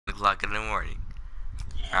o'clock in the morning.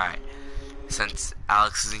 Alright. Since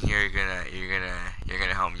Alex isn't here, you're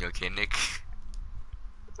gonna help me, okay, Nick?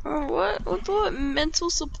 What? What? Mental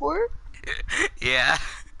support? Yeah.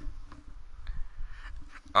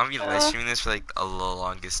 I'm gonna be live streaming this for like the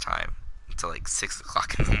longest time. Until like 6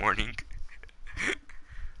 o'clock in the morning.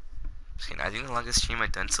 I think the longest stream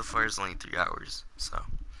I've done so far is only 3 hours, so.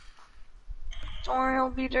 Don't worry, I'll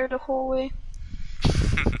be there the whole way.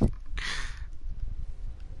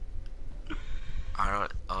 I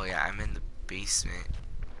don't. Oh yeah, I'm in the basement.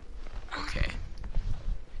 Okay.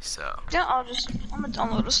 So. Yeah, I'm gonna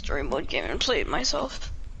download a story mode game and play it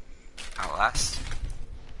myself. Outlast?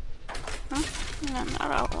 Huh? No,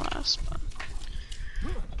 not Outlast, but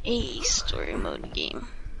a story mode game.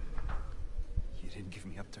 You didn't give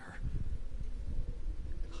me up to her.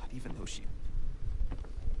 Not even though she...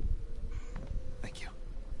 Thank you.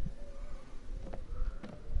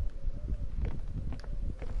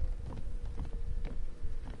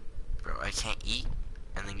 Bro, I can't eat,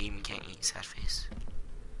 and the game can't eat, sad face.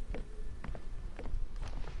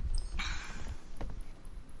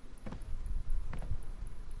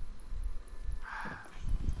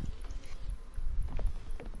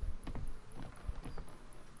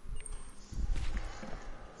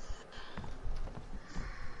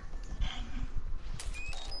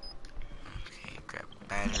 Okay, grab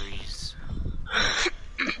batteries.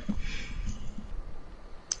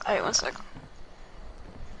 Alright, 1 sec.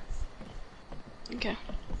 Okay.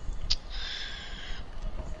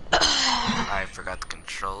 I forgot the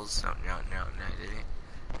controls. No, I didn't.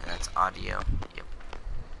 And that's audio. Yep.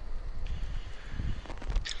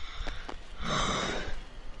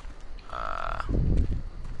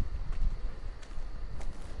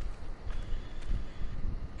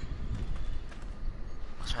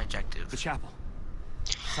 What's my objective? The chapel.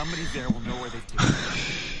 Somebody there will know where they've taken her.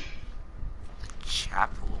 The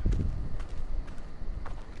chapel?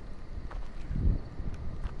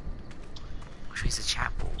 Which way's the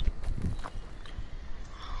chapel?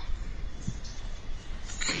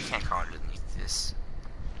 You can't go underneath this.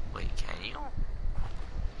 Wait, can you?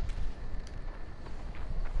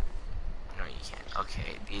 No, you can't.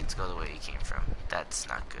 Okay, it needs to go the way it came from. That's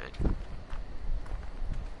not good.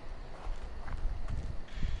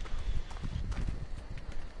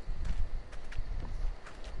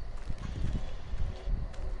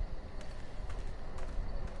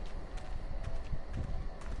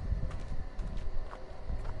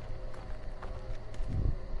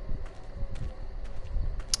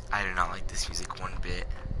 I do not like this music one bit.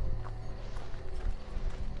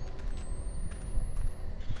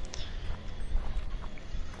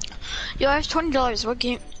 Yo, I have $20. What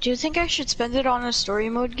game? Do you think I should spend it on a story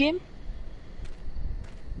mode game?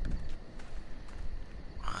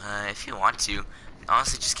 If you want to.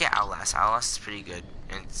 Honestly, just get Outlast. Outlast is pretty good.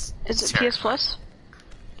 Is it PS terrifying. Plus?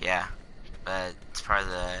 Yeah, but it's part of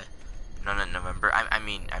the November. I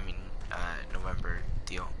mean, November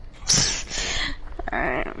deal.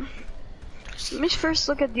 Alright. Let me first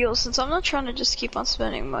look at deals, since I'm not trying to just keep on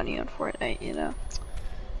spending money on Fortnite, you know.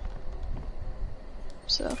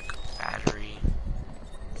 So. Battery.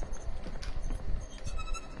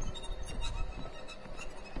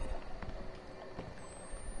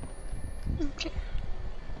 Okay.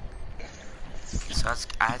 So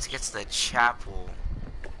I had to get to the chapel.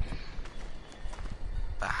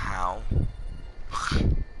 But how?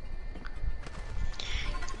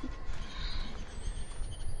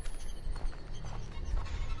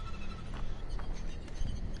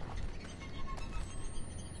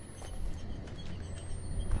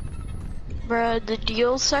 Bruh, the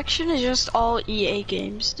deals section is just all EA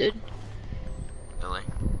games, dude. Really?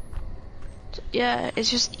 Yeah, it's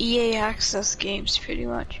just EA access games, pretty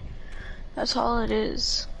much. That's all it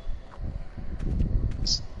is.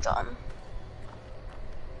 It's done.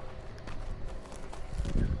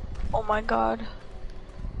 Oh my god.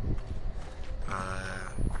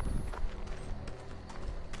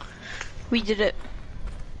 We did it.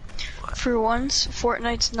 What? For once,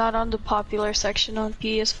 Fortnite's not on the popular section on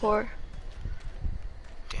PS4.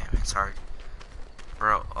 Damn, it's hard.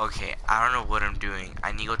 Bro, okay, I don't know what I'm doing.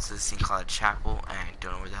 I need to go to this thing called a chapel, and I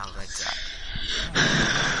don't know where the hell that's at.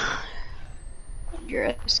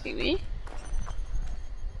 You're asking me?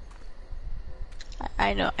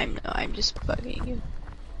 I know, I'm just bugging you.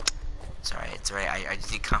 It's alright, I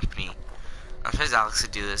just need company. I'm surprised Alex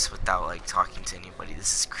could do this without, like, talking to anybody.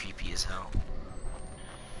 This is creepy as hell.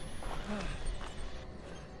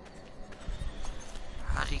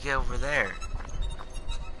 How do you get over there?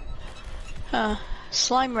 Huh.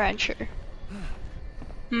 Slime Rancher.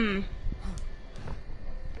 Hmm.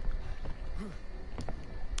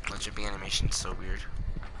 The jumping animation is so weird.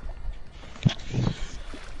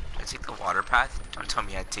 water path? Don't tell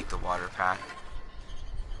me I take the water path.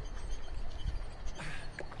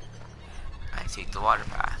 I take the water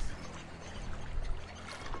path.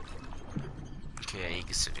 Okay, you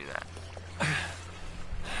can still do that.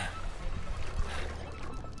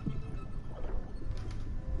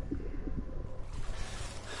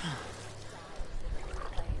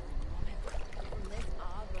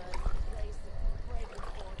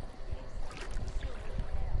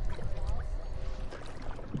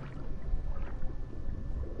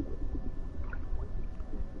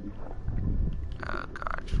 Oh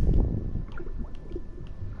god.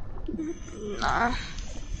 Nah.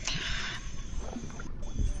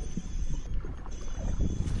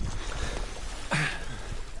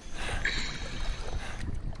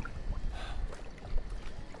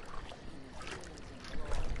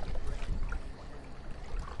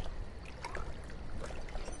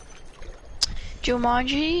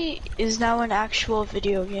 Jumanji is now an actual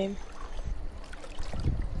video game.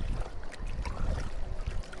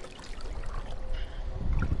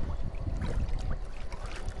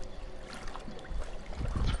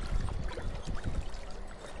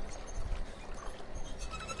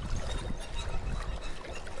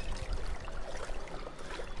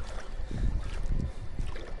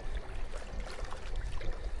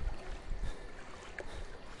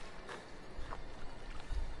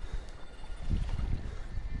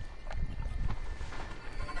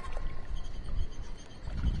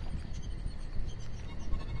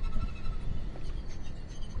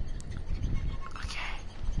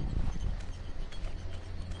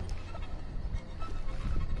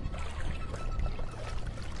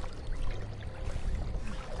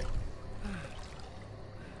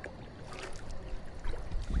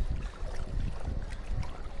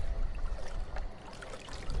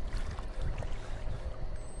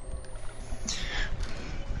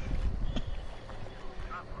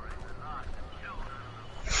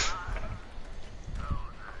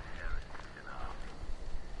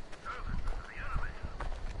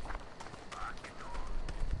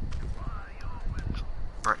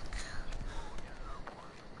 Brick.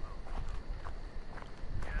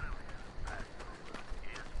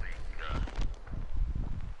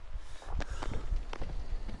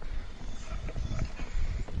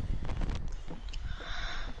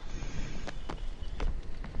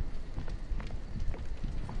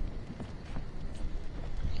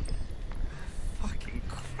 Fucking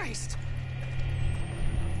Christ.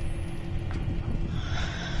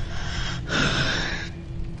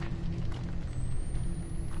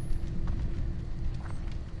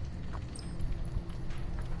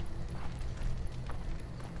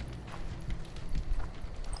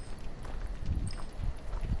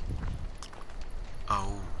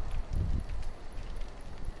 Oh.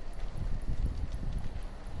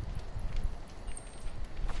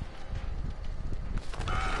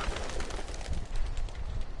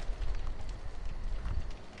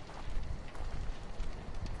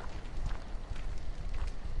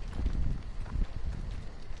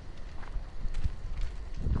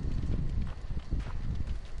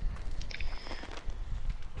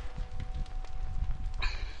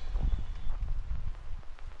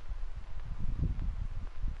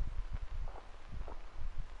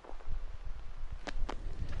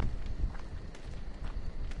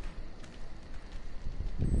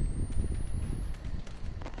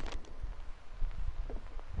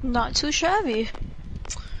 Not too shabby.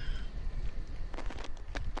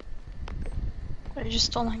 I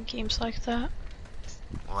just don't like games like that.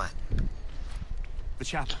 What? The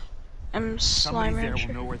chapel. I'm Somebody Slime there Rancher.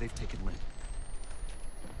 will know where they've taken Lynn.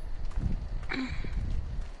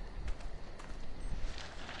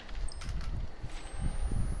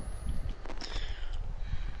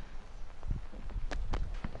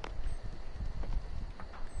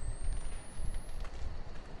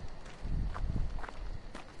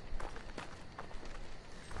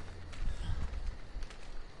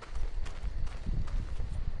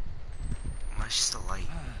 Why is just a light?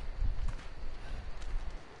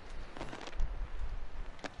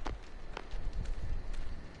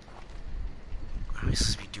 What am I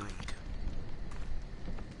supposed to be doing?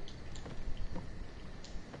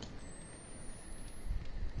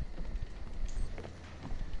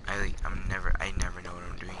 I never know what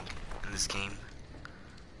I'm doing in this game.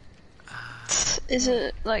 Is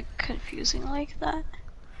it like confusing like that?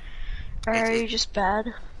 Or are you just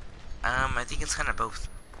bad? I think it's kind of both.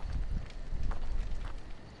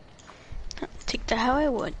 Take that how I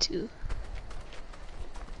want to.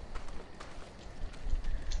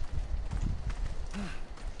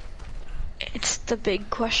 It's the big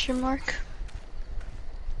question mark.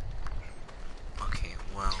 Okay,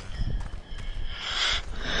 well.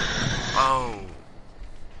 Oh,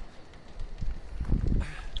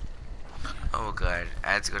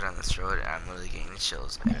 decided to go down this road, and I'm literally getting the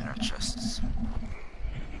chills in our chests.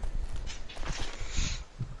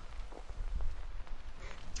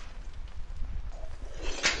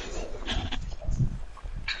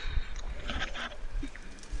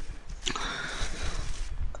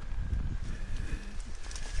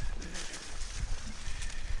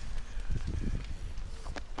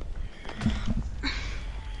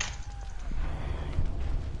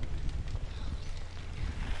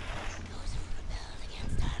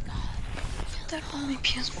 That on my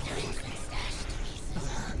PS4.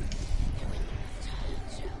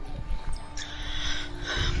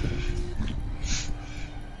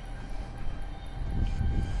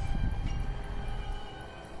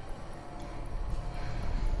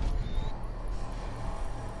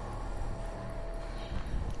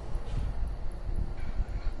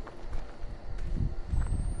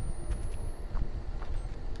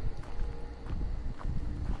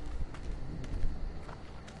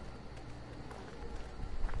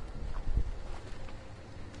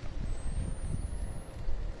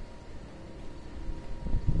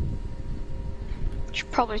 Should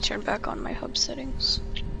probably turn back on my hub settings.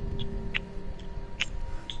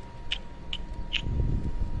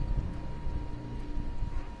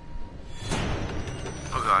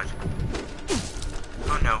 Oh god.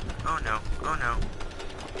 Oh no. Oh no. Oh no.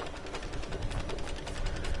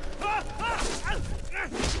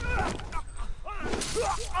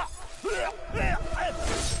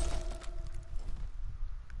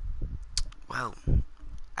 Well,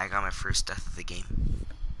 I got my first death of the game.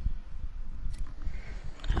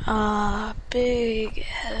 Big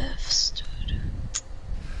F's, dude.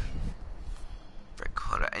 Frick,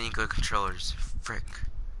 hold on. I need good controllers. Frick.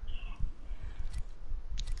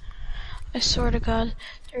 I swear to God,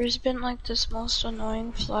 there's been like this most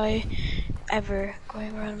annoying fly ever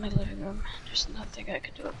going around my living room. There's nothing I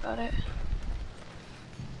can do about it.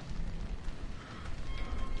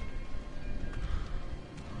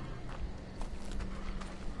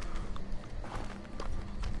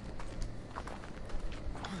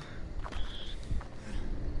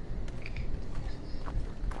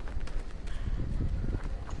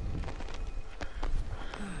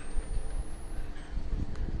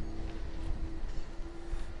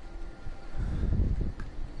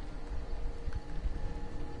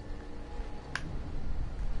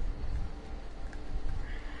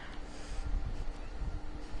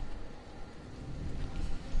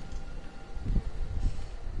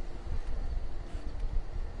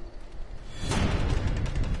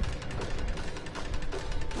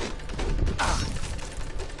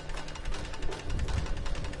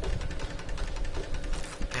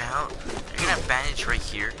 Now, you're gonna bandage right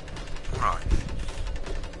here? Hold on.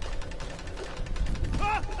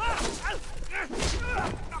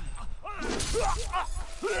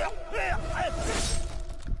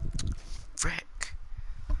 Frick.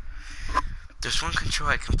 There's one control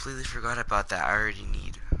I completely forgot about that I already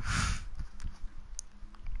need.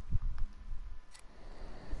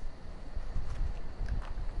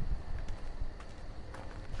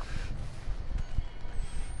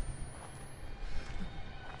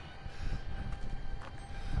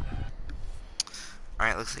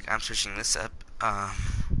 Alright, looks like I'm switching this up. I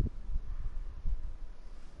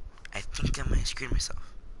think I might screw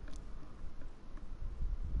myself.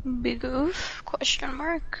 Big oof? Question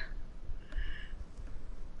mark.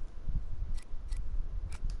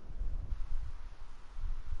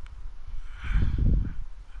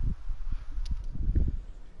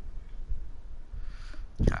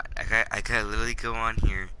 God, I gotta literally go on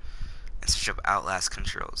here and switch up Outlast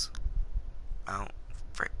controls. Oh,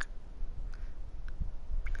 frick.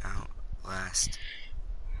 Outlast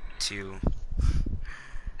 2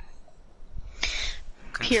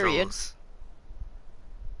 Period. controls.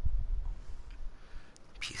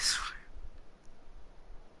 PS4.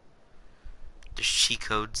 There's cheat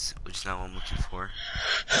codes, which is not what I'm looking for.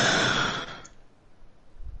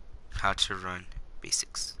 How to run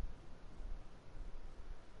basics.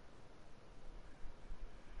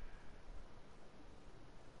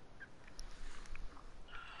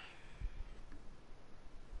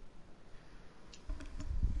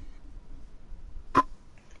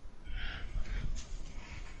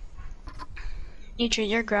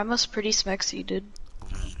 Adrian, your grandma's pretty smexy, dude.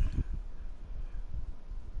 Lean.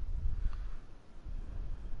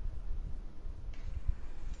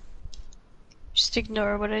 Just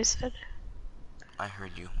ignore what I said. I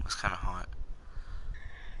heard you. It was kind of hot.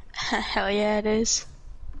 Hell yeah, it is.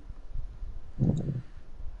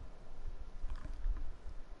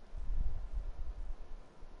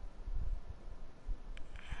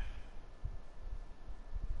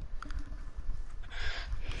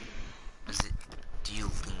 Is it? Do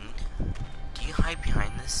you hide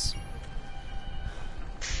behind this?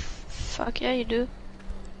 Fuck yeah, you do.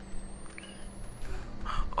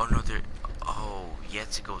 Oh no, there. Oh, you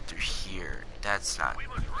have to go through here. That's not. We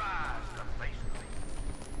must rise to face them.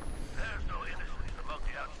 There's no innocence among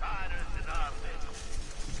the outsiders in our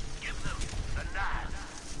midst. Give them the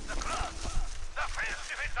knife, the club, the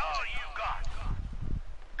fist if it's all you got.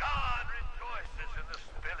 God rejoices in the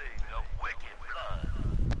spilling of wicked blood.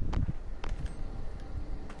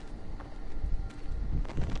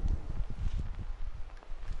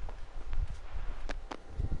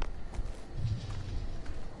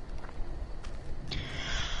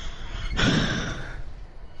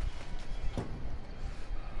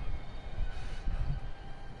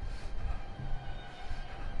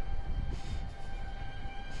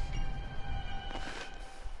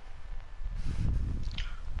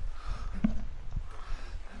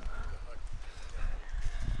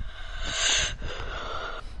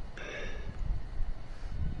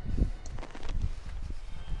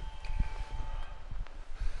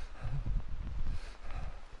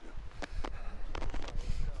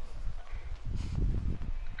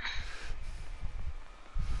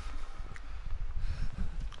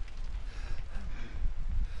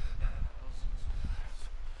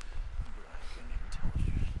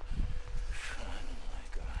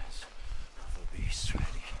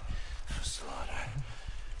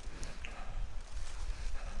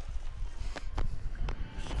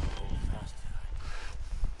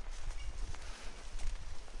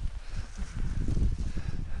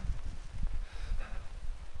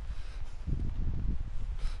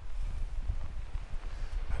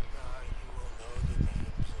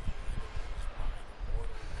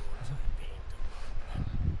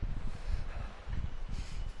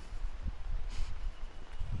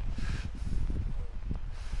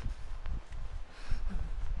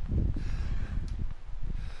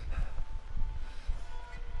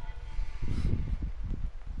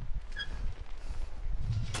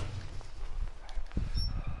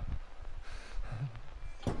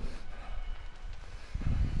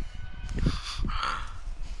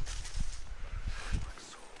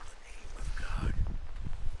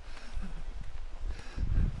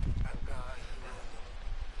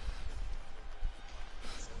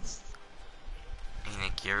 Hey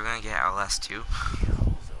Nick, you ever gonna get Outlast 2?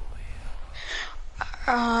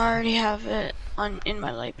 I already have it in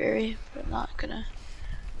my library, but I'm not gonna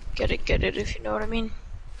get it if you know what I mean.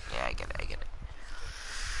 Yeah, I get it, I get it.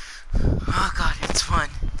 Oh god, it's fun,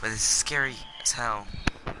 but it's scary as hell.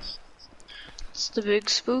 It's the big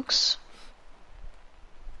spooks.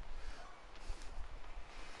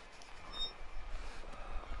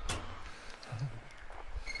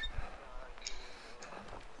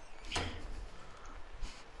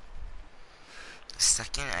 The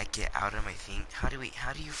second I get out of my thing, how do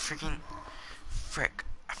you freaking frick?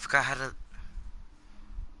 I forgot how to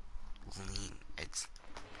lean. It's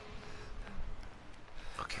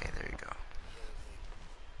okay, there you go.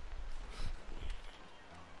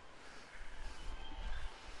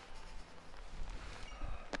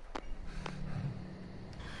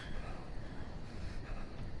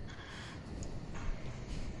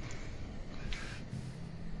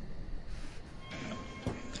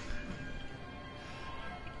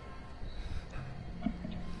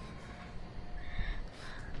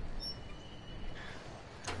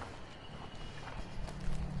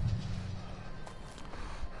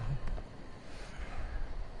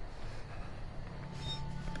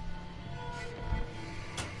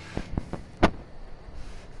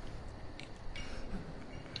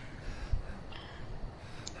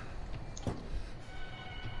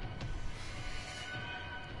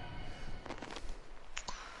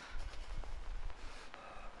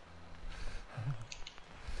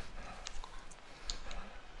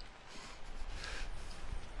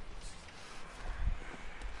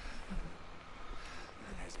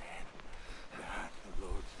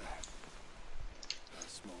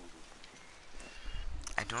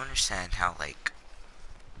 I don't understand how like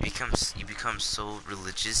you become so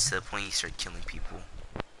religious to the point you start killing people.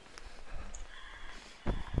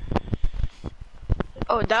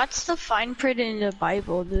 Oh, that's the fine print in the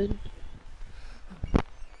Bible, dude.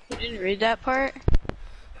 You didn't read that part?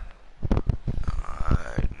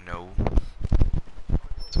 No.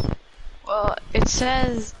 Well, it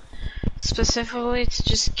says specifically to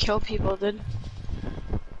just kill people, dude.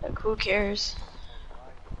 Like, who cares?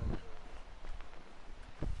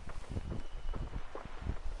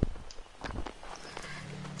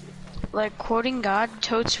 Like, quoting God,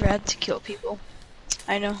 totes rad to kill people.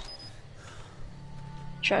 I know.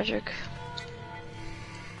 Tragic.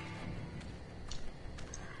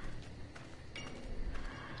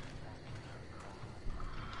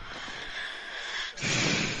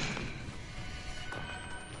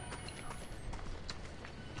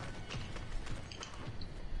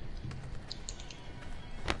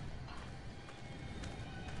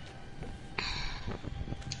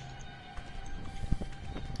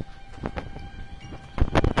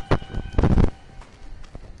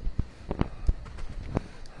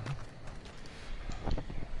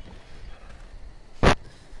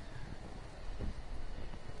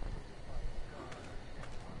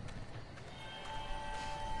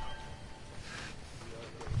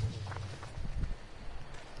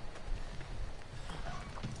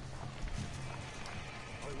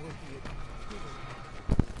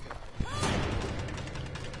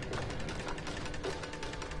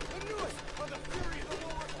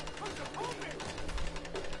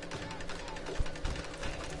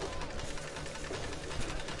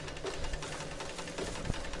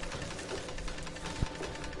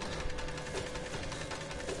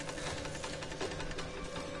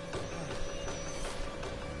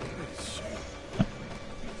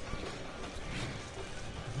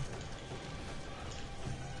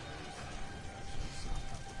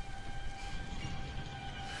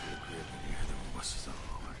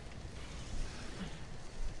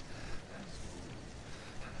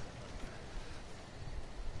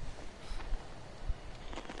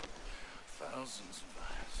 thousands of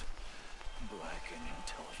eyes, black and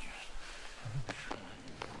intelligent,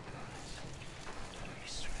 shining blue eyes,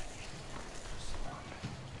 face ready, slaughter.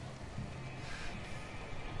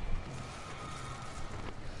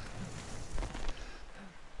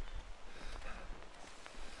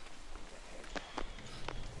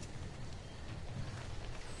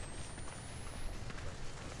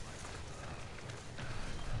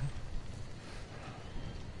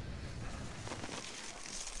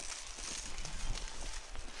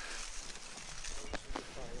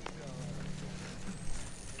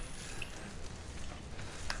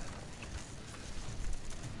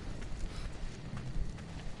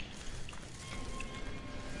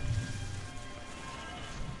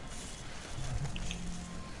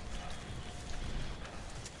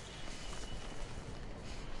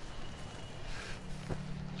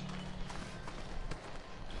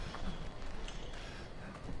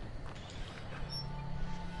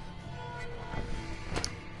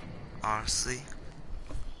 Honestly,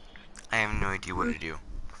 I have no idea what to do.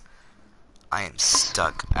 I am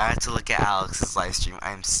stuck. I had to look at Alex's live stream.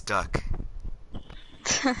 I am stuck.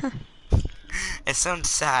 It sounds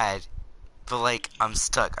sad, but like, I'm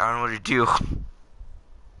stuck. I don't know what to do.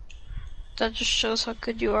 That just shows how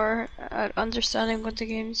good you are at understanding what the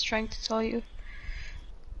game is trying to tell you.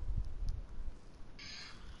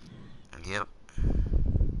 Yep.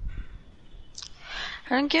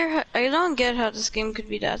 I don't get how this game could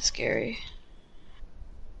be that scary.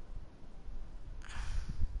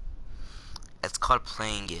 It's called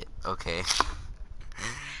playing it, okay?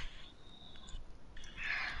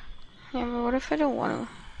 Yeah, but what if I don't want to?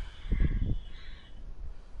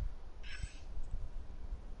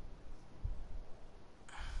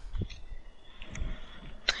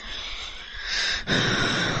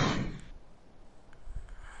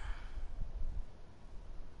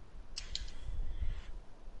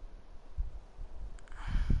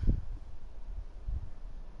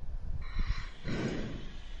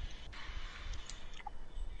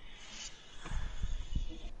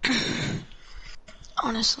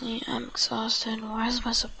 Honestly, I'm exhausted. Why is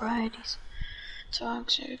my sobriety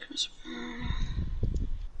toxic?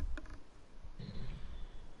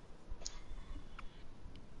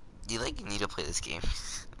 You need to play this game.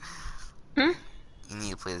 Hmm? You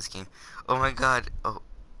need to play this game. Oh my god. Oh.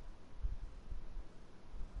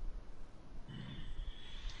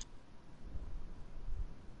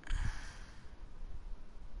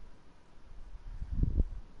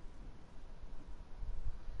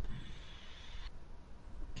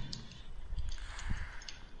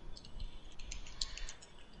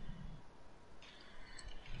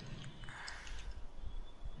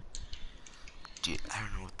 Dude, I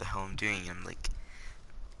don't know what the hell I'm doing. I'm like...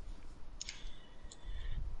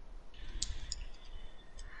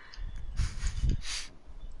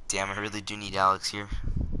 Damn, I really do need Alex here.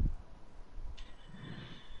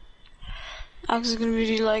 Alex is gonna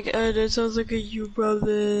be like, that sounds like a you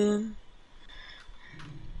problem.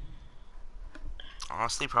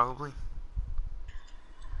 Honestly, probably.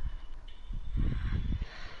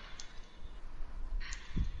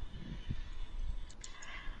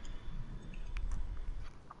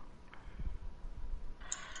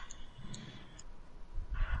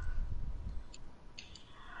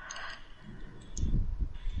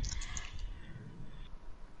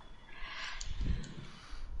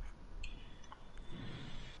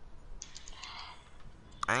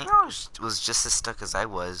 I think I was just as stuck as I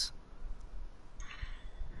was.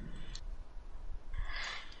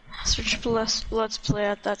 Search let's play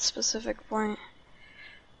at that specific point.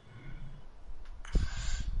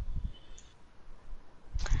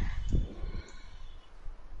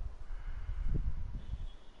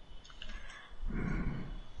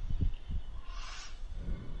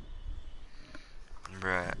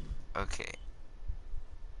 Bruh. Okay.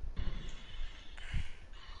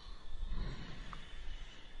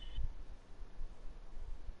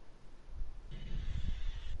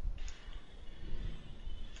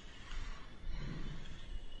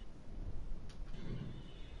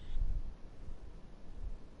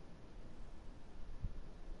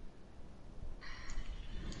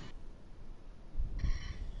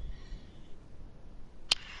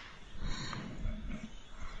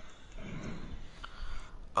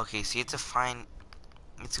 Okay, so you have to find...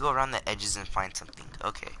 You have to go around the edges and find something.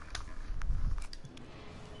 Okay.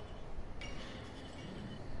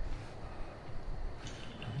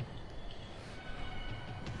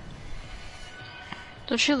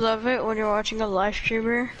 Don't you love it when you're watching a live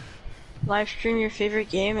streamer live stream your favorite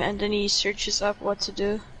game and then he searches up what to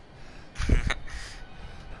do?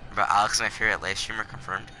 But Alex is my favorite live streamer,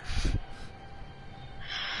 confirmed.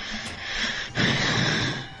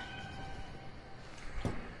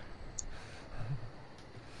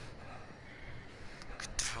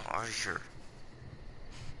 here.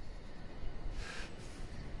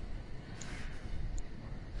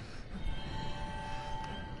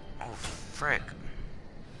 Oh, frick.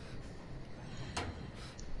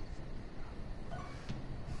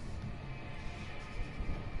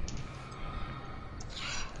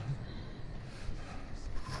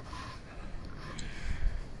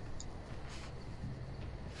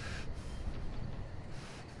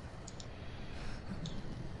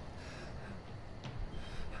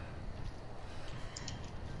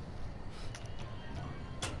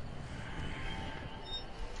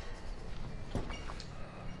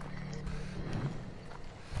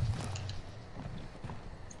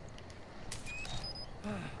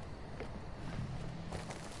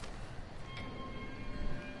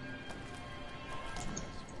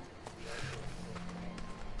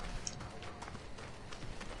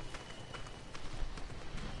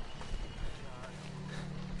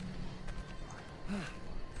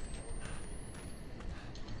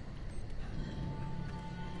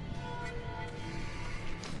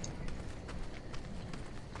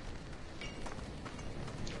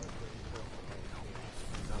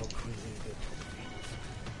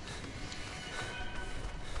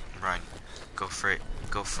 Run. Go for it.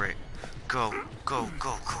 Go for it. Go. Go,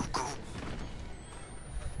 go, go, go.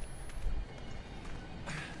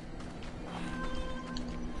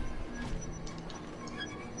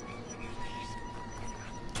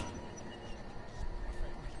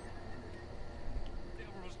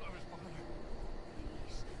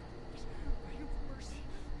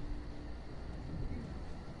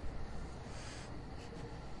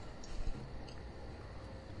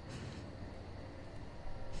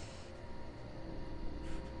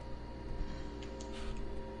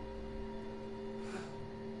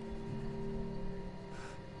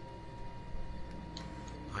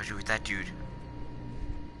 What'd you do with that dude?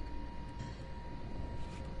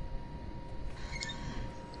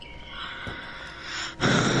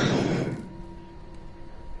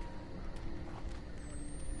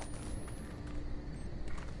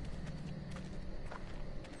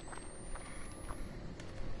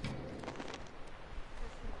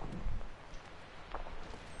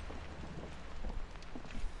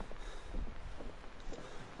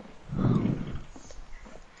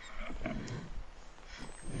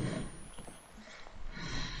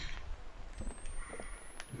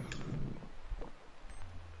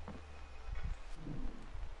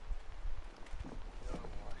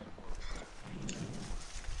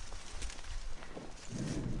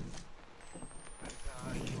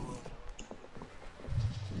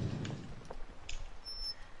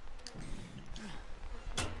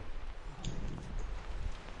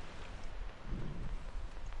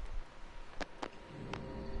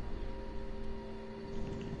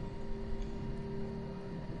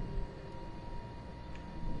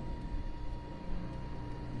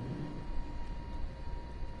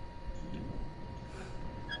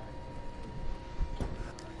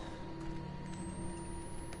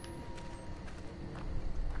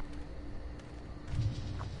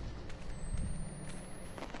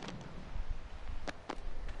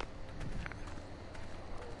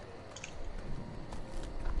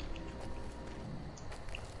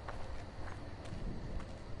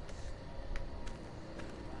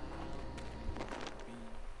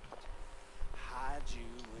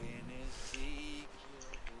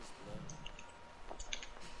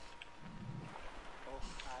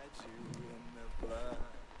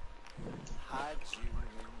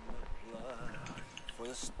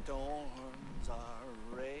 The storms are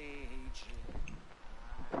raging.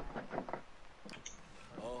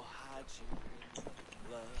 Oh, hide you in the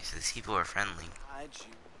blood. He says people are friendly. Hide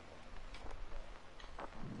you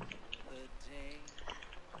in the day.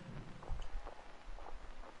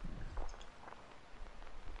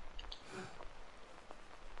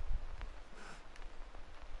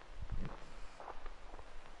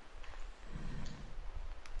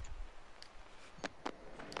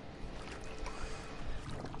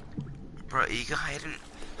 Bro, you can hide in...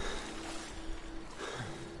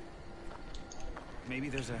 Maybe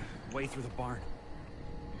there's a way through the barn.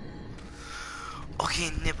 Okay,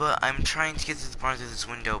 Nibba, I'm trying to get to the barn through this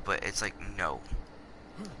window, but it's like, no.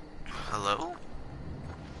 Hello?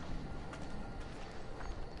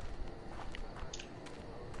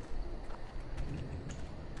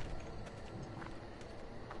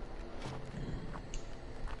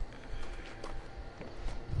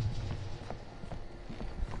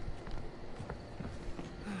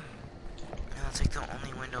 Man, that's like the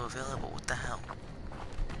only window available. What the hell?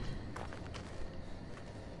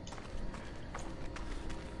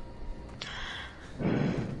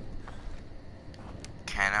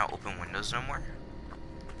 Can I open windows no more?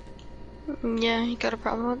 Yeah, you got a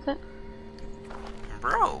problem with it?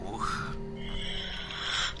 Bro.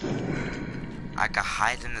 I can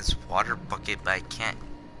hide in this water bucket, but I can't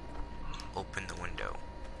open the window.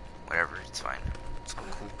 Whatever, it's fine. It's all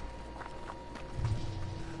cool.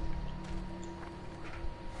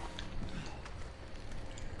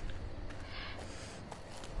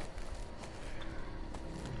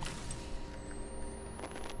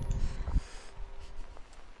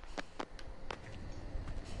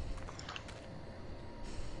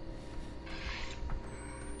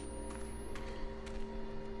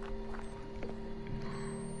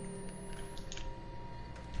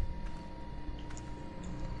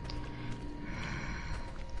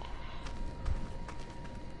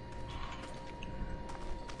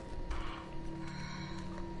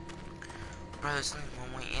 Bro, there's only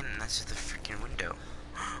one way in, and that's through the freaking window.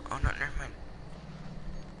 Oh no, never mind.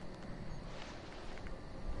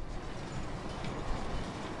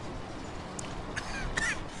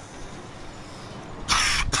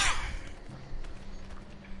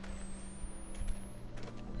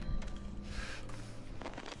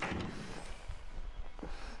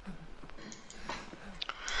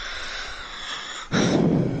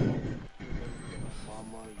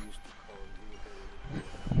 Mama used to call you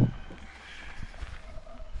baby.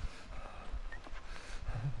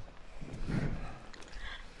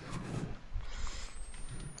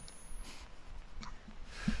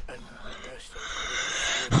 And the best I could have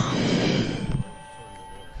swim.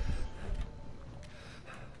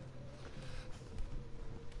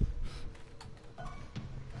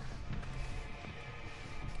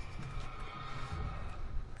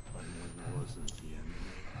 I never wasn't the enemy.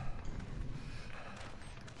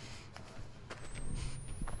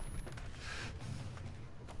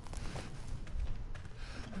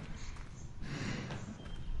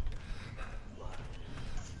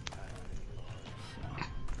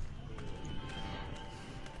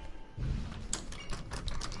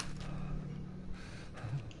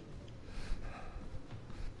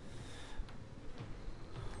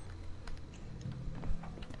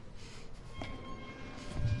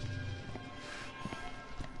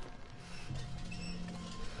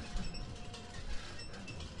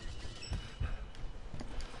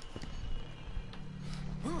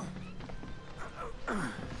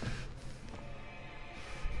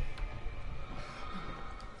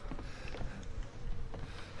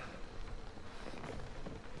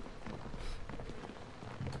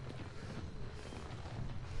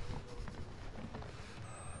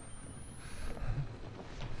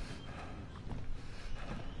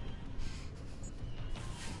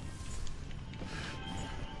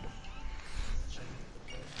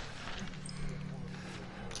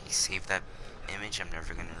 Save that image, I'm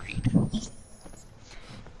never gonna read.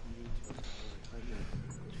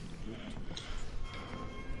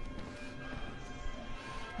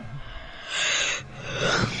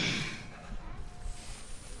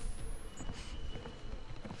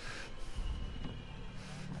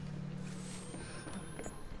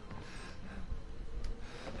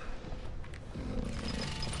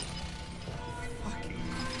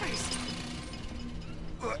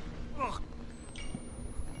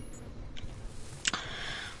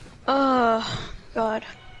 God.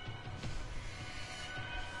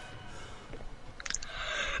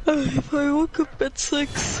 I woke up at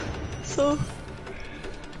 6, so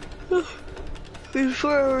in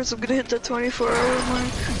 4 hours I'm gonna hit that 24-hour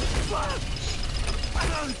mark.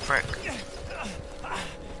 Frick.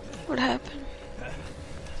 What happened?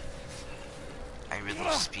 I really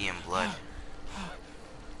just be in blood.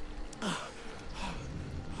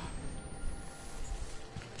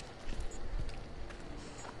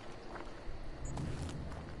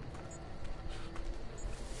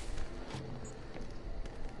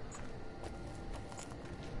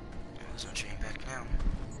 There's no train back now.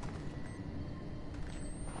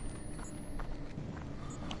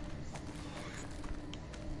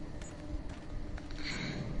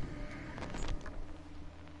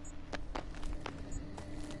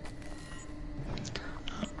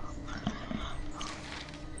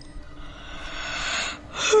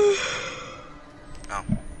 Oh.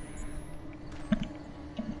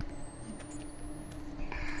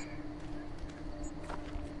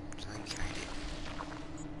 Something behind it.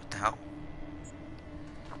 What the hell?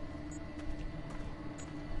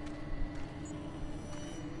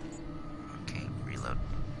 Okay, reload.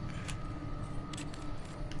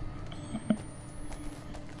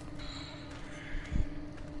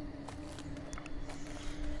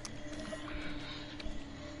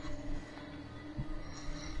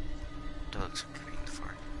 Dogs are green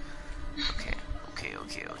for. Okay,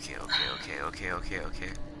 okay.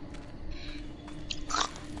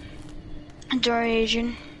 Don't worry,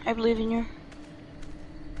 Adrian. I believe in you.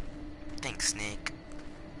 Thanks, Nick.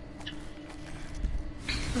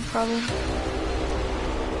 No problem.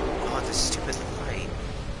 Oh, this stupid light.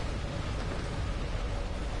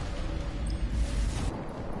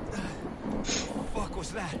 Fuck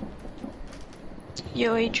was that?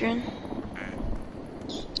 Yo, Adrian.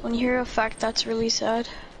 When you hear a fact that's really sad,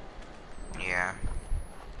 Yeah.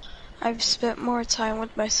 I've spent more time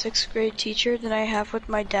with my 6th grade teacher than I have with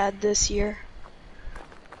my dad this year.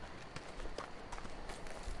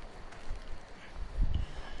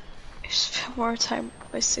 I've spent more time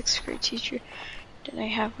with my 6th grade teacher than I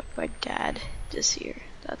have with my dad this year.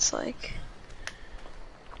 That's like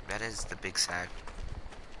That is the big sad.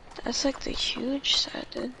 the huge sad,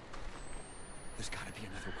 dude. There's gotta be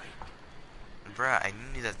another way. Bruh, I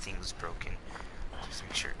knew that thing was broken. Just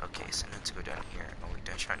make sure. Okay, so now to go down here. Oh wait,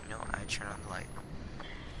 did I turn? No, I turn on the light.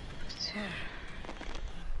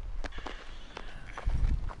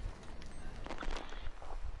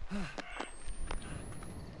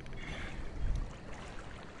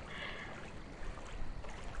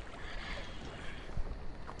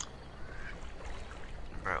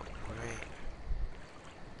 Bro, wait.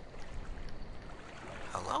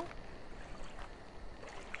 Hello?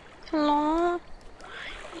 Hello?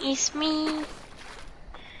 It's me.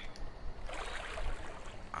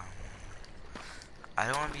 I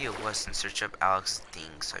don't want to be a wuss and search up Alex's thing,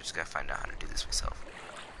 so I just gotta find out how to do this myself.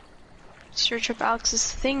 Search up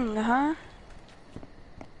Alex's thing, huh?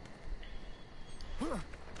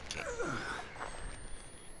 Okay.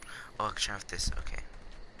 Oh, I can turn off this. Okay.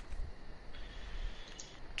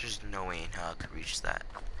 There's no way in hell I could reach that.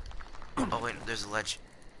 Oh wait, there's a ledge.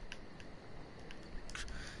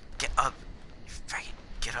 Get up! You faggot!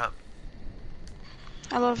 Get up!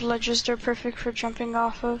 I love ledges, they're perfect for jumping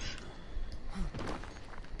off of.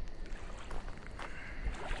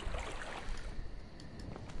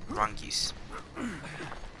 Wrong use.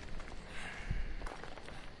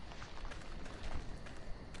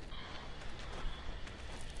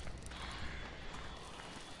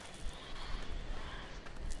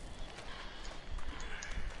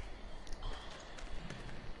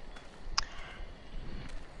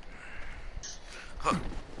 Huh.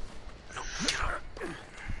 No, get up.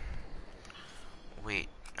 Wait,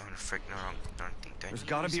 I'm gonna frick no wrong. Don't think that. There's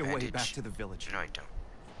gotta be a way back to the village. No, I don't.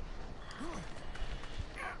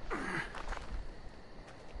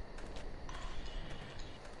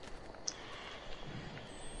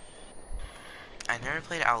 I never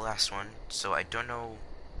played Outlast 1, so I don't know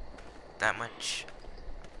that much.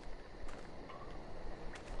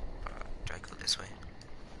 Do I go this way?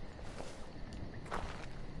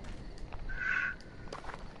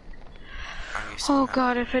 Oh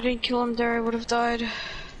god, if I didn't kill him there, I would have died.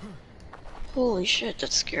 Holy shit,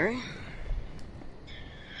 that's scary.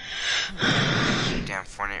 Damn,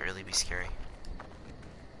 Fortnite really be scary.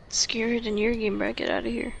 Scarier than your game, bro. Get out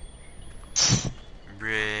of here.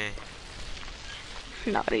 Bruh.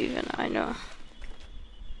 Not even, I know.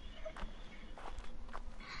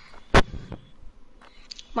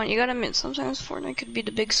 But you gotta admit, sometimes Fortnite could be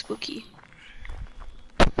the big spooky.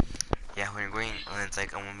 Yeah, when you're going, when it's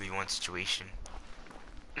like a 1v1 situation.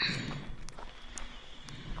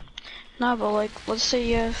 Nah, but like, let's say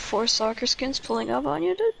you have 4 soccer skins pulling up on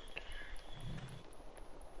you, dude.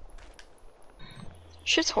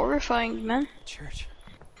 Shit's horrifying, man. Church?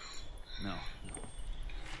 No.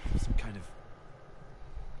 Some kind of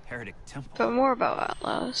heretic temple. But more about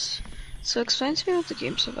Outlast. So explain to me what the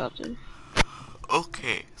game's about, dude.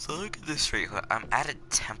 Okay, so look at this right here. I'm at a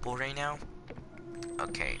temple right now.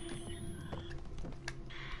 Okay.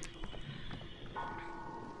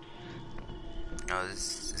 No,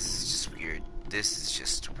 this is just weird. This is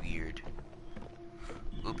just weird.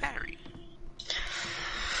 Ooh, battery.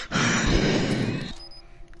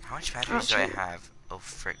 How much batteries do I have? Oh,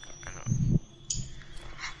 frick. I don't.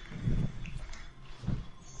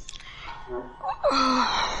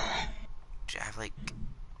 Do I have like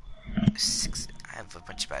 6? I have a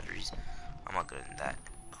bunch of batteries. I'm not good at that.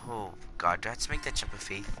 Oh god, do I have to make that jump of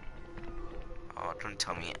faith? Oh, don't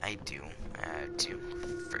tell me I do. I have to.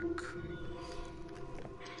 Frick.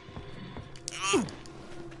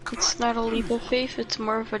 It's not a leap of faith, it's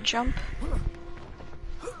more of a jump.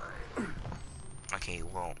 Okay,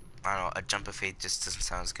 well, I don't know. A jump of faith just doesn't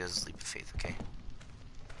sound as good as a leap of faith, okay?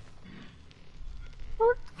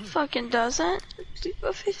 What fucking doesn't? Leap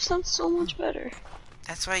of faith sounds so much better.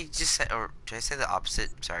 That's why you just said, or did I say the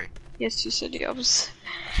opposite? Sorry. Yes, you said the opposite.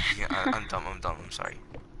 Yeah, I'm dumb, I'm sorry.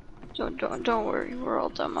 Don't worry, we're all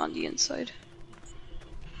dumb on the inside.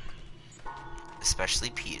 Especially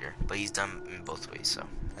Peter, but he's dumb in both ways, so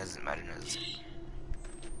that doesn't matter. Does it?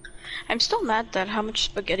 I'm still mad at how much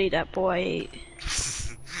spaghetti that boy ate.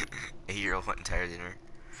 8-year-old entire dinner.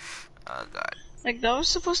 Oh god, Like, that was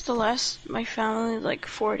supposed to last my family like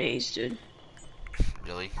 4 days, dude.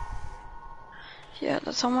 really? Yeah,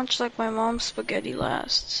 that's how much like my mom's spaghetti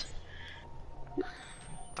lasts.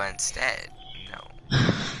 But instead, no.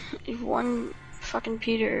 If one fucking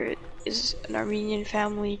Peter is an Armenian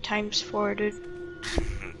family times 4, dude.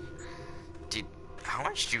 Dude, how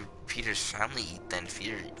much do Peter's family eat then?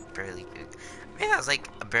 Peter barely. Maybe that was like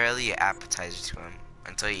barely an appetizer to him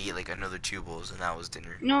until he ate like another 2 bowls and that was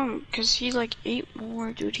dinner. No, cause he like ate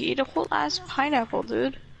more, dude. He ate a whole ass pineapple,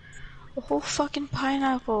 dude. A whole fucking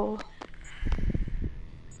pineapple.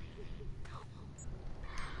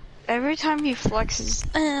 Every time he flexes,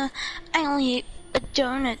 I only ate a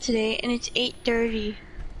donut today and it's 8:30.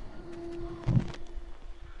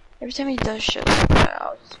 Every time he does shit like that,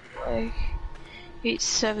 I'll just be like, he ate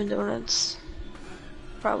 7 donuts.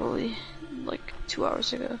 Probably, like 2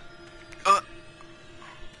 hours ago. Uh,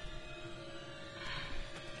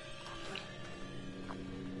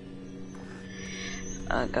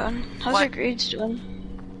 Oh god. How's What? your grades doing?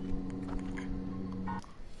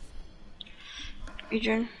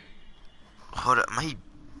 Adrian? Hold up, am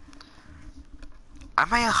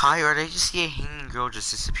I high or did I just see a hanging girl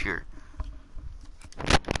just disappear?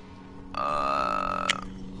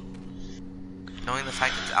 Knowing the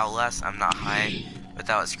fact it's Outlast, I'm not high, but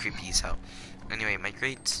that was creepy as hell. Anyway, my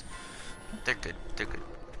grades, they're good, they're good.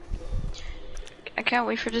 I can't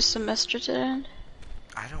wait for this semester to end.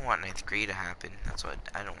 I don't want ninth grade to happen, that's what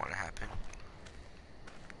I don't want to happen.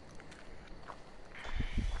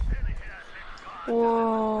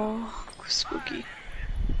 Whoa. Spooky.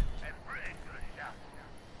 and bring the shout.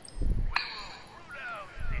 We will root out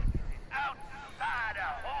this outsider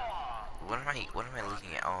whore. What am I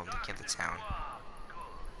looking at? Oh, I'm looking at the town.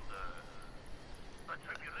 The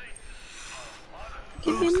tribulation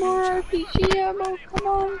Give me more RPG ammo, come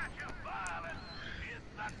on. is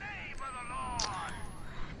the name of the Lord.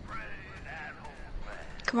 Pray and hold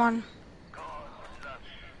fast. Come on. God loves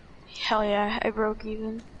you. Hell yeah, I broke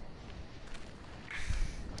even.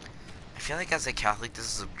 I feel like as a Catholic, this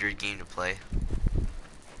is a weird game to play.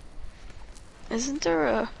 Isn't there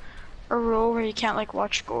a rule where you can't like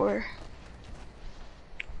watch gore?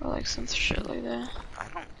 Or like some shit like that. I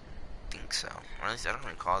don't think so. Or at least I don't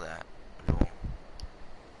recall that rule.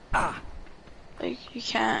 Ah, Like you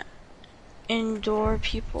can't endure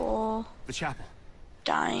people the chapel.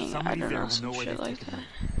 dying. I Somebody don't there know, will some know where shit they've like taken that.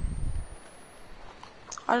 her.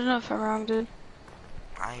 I don't know if I'm wrong, dude.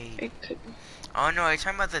 It could. Oh no, are you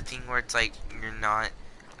talking about the thing where it's like you're not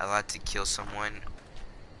allowed to kill someone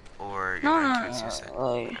or you're No, not no, commit suicide?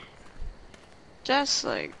 no, like that's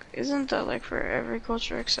like, isn't that like for every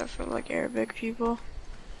culture except for like Arabic people?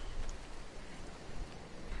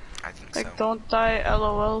 I think Like so. don't die,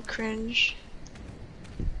 LOL, cringe.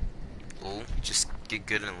 Lol, just get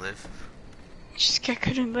good and live. Just get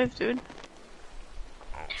good and live, dude.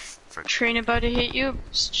 Oh, frick. Train about to hit you,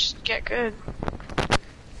 just get good.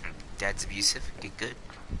 Dad's abusive, get good.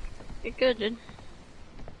 Get good, dude.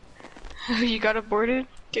 You got aborted?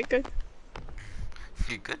 Get good.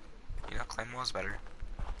 Get good. You know, climb walls better.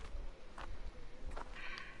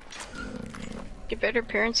 Get better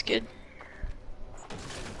parents, kid.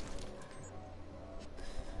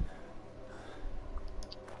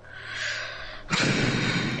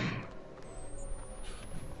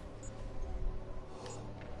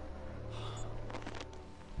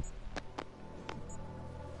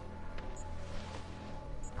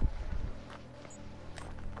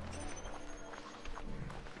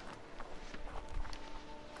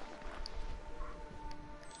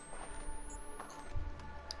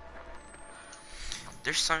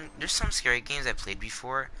 There's some scary games I played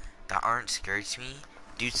before that aren't scary to me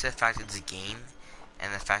due to the fact it's a game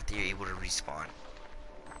and the fact that you're able to respawn.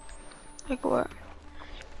 Like what?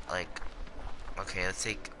 Like, okay, let's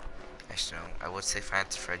take, actually no, I would say Five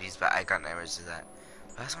Nights at Freddy's, but I got nightmares of that.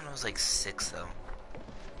 That's when I was like 6 though.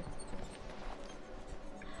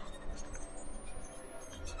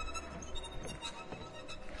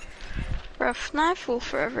 Bruh, FNAF will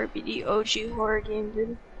forever be the OG horror game,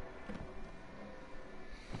 dude.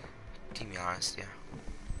 To be honest, yeah.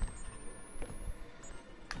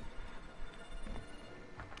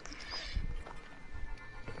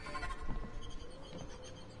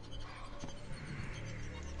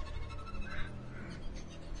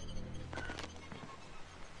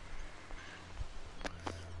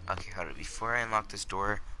 Okay, hold on. Before I unlock this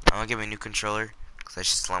door, I'm gonna get my new controller because that's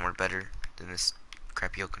just a lot more better than this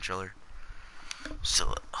crappy old controller.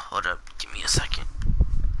 So, hold up. Give me a second.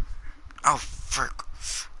 Oh, frick.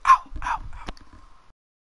 Ow, ow, ow.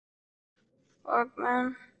 Fuck,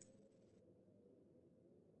 man.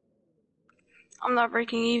 I'm not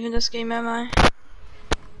breaking even this game, am I?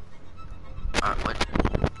 What?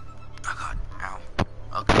 Oh god, ow.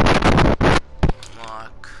 Okay.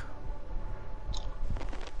 Lock.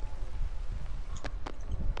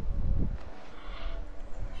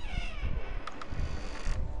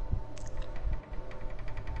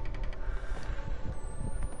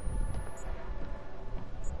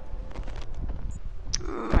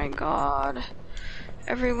 Oh my god.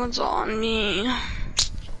 Everyone's on me.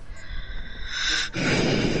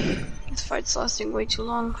 This fight's lasting way too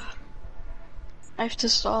long. I have to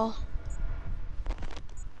stall.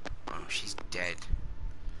 Oh, she's dead.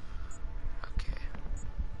 Okay.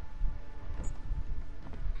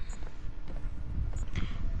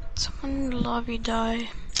 Someone in the lobby die.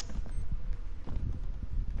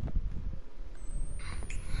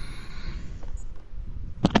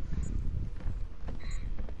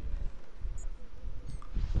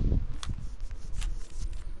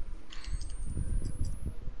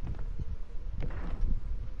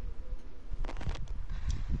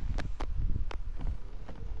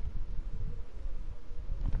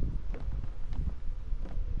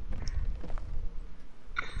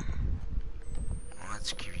 Oh,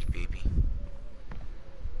 that's creepy, baby.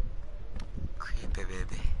 Creepy,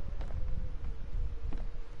 baby.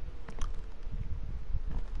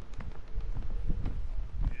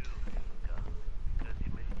 Because he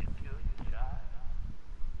made you kill your child.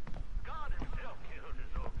 God himself killed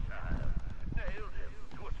his own child, nailed him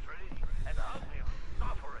to a tree, and hung him,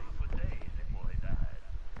 suffering for days before he died.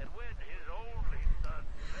 And when his only son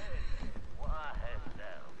said, "Why hast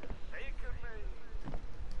thou forsaken me?"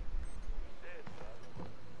 he said,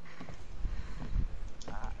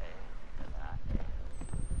 "I am that I am.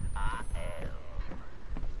 I am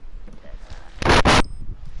that I am."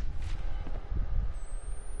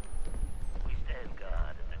 We stand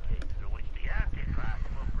guard at the gate through which the Antichrist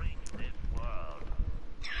will bring this world.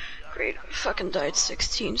 Great, I fucking died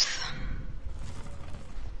 16th.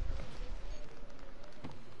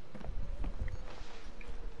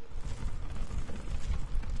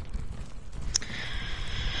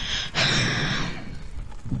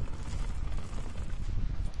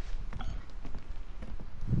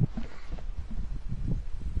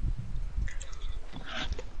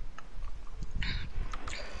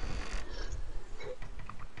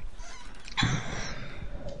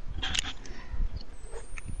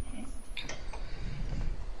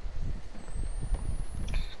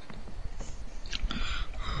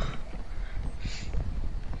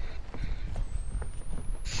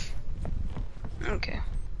 Okay.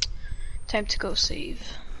 Time to go save.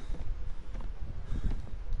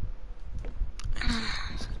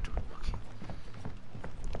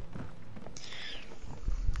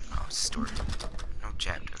 Oh, it's stored. No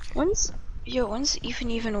chat. Okay. When's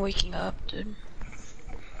Ethan even waking up, dude?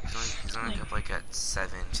 He's only up like at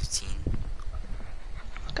 7:15.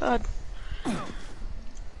 God.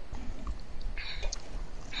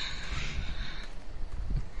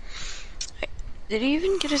 Did he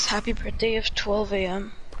even get his happy birthday of 12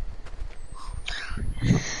 a.m.?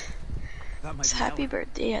 That might It's be happy Ellen.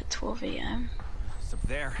 birthday at 12 a.m. It's up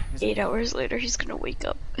there. Isn't 8 it? hours later, he's gonna wake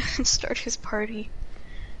up and start his party.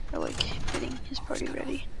 Or like, getting his party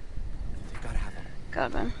ready. They've gotta have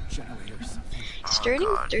God, man. a generator or something. He's Oh turning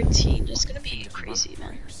god. 13. That's gonna Think be of the crazy, mother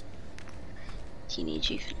man. prayers.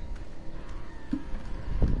 Teenage Ethan.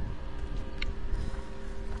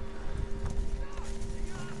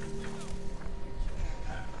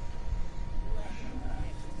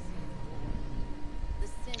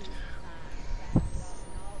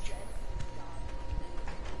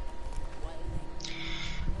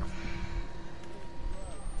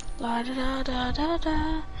 La da da da da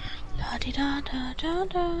da. La di da da da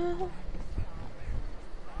da.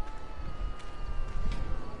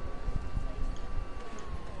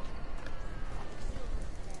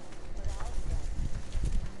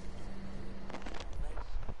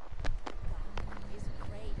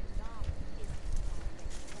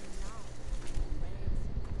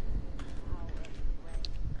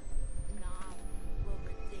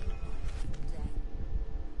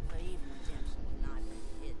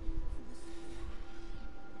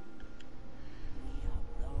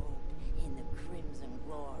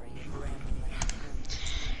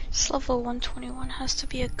 This level 121 has to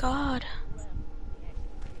be a god.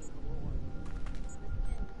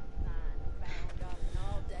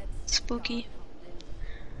 Spooky.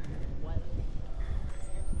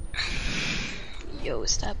 Yo,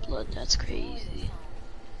 is that blood? That's crazy.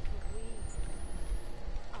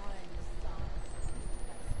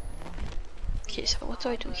 Okay, so what do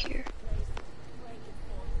I do here?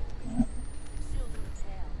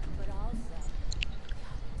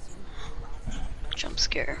 jump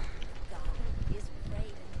scare.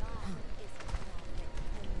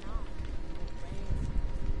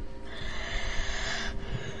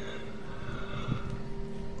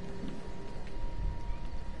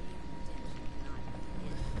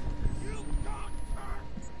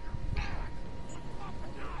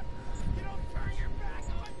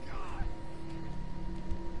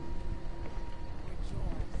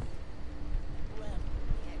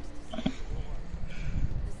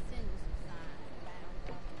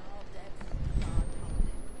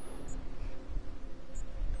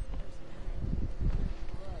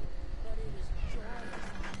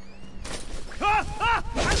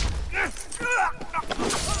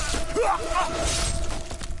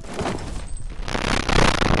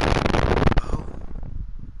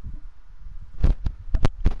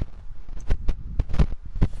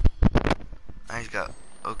 I got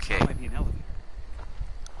okay. That might be an elevator.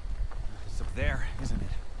 It's up there, isn't it?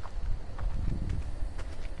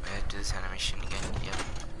 We have to do this animation again. Yep.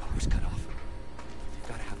 Power's cut off. They've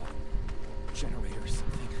gotta have a generator or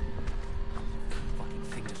something. Fucking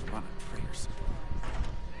thing just run on prayers.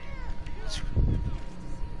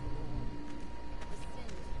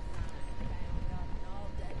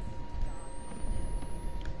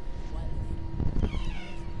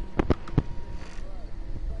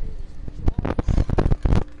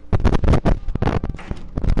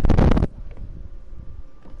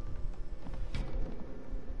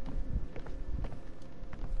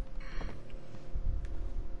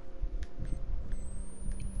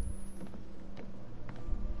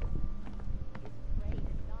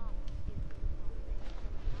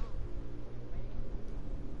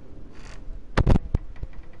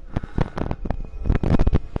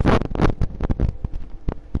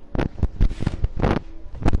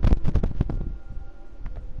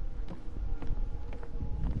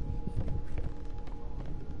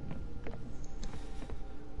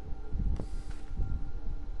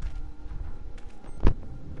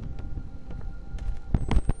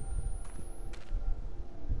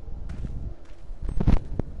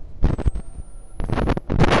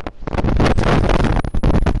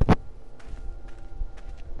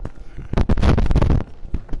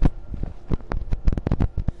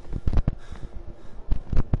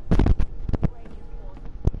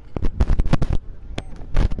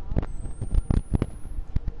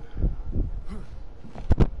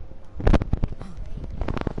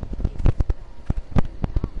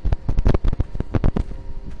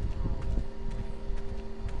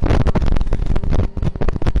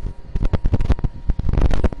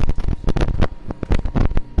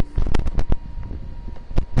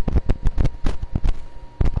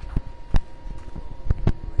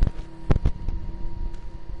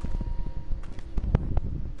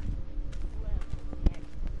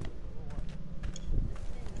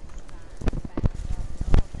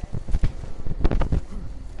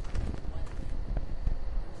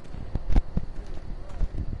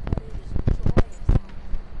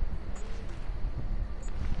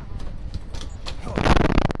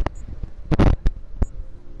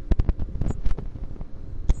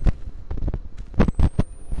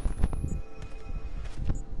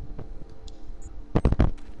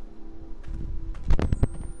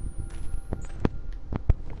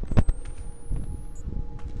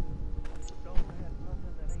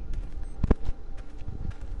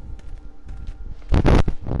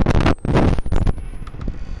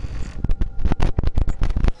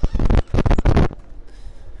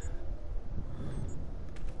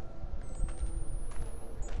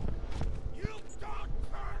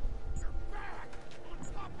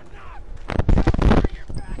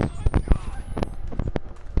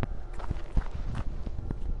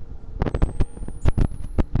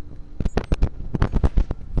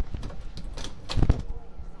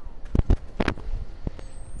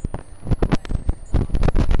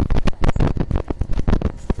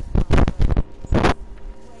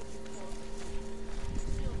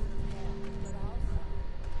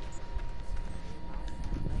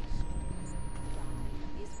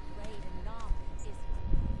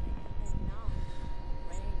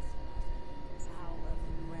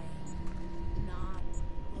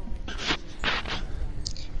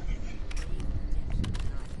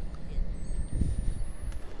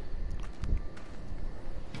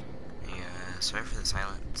 Sorry for the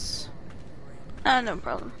silence. No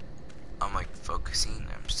problem. I'm like focusing.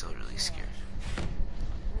 I'm still really scared.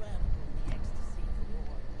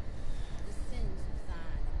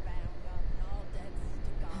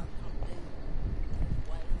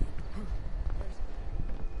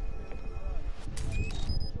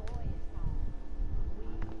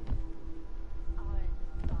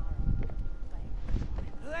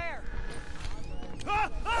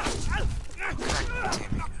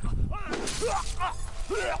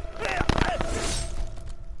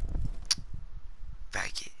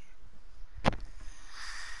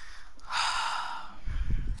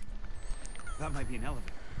 be an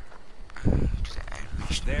elevator. Do the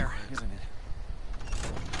animation There, quick. isn't it?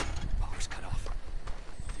 Power's cut off.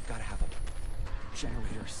 You've got to have a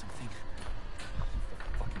generator or something.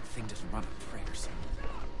 The fucking thing doesn't run on prayers.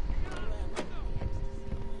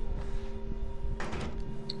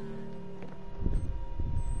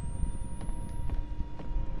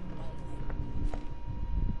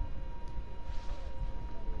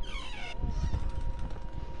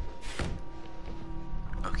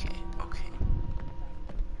 Okay, okay.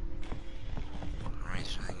 Alright,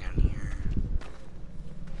 something down here.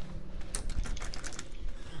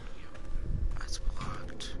 That's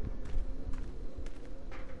blocked.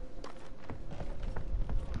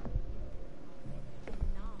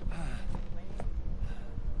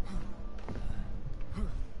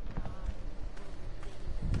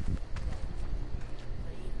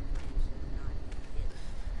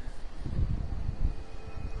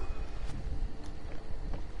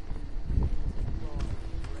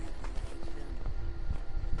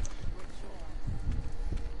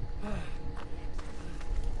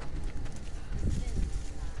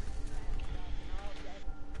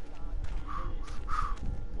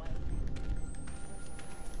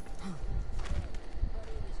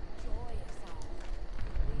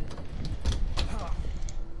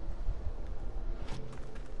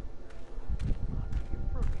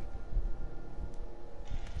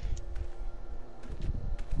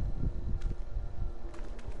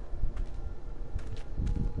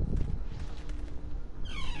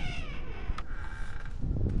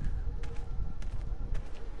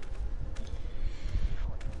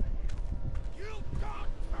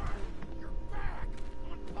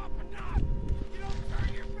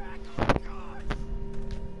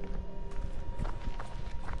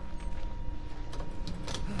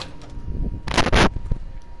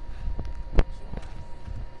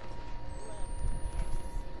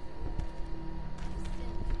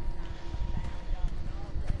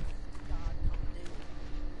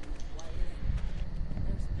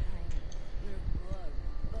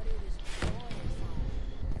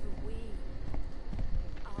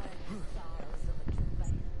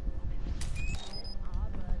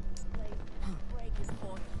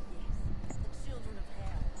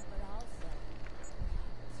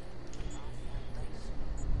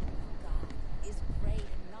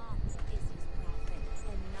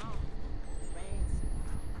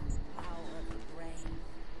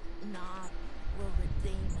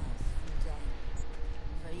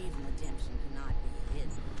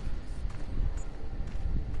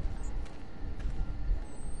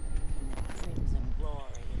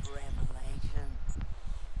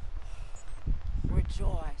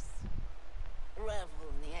 Rejoice. Revel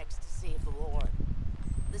in the ecstasy of the Lord.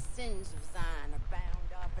 The sins of Zion are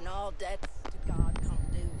bound up, and all debts to God come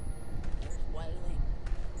due. There's wailing,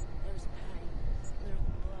 there's pain, there's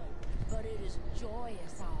blood, but it is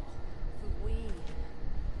joyous all, for we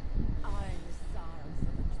are in the sorrows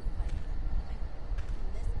of a travailing woman. And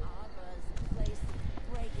this arbor is a place of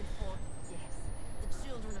breaking forth, yes, the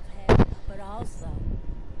children of hell, but also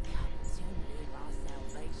the opportunity of our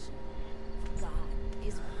salvation. God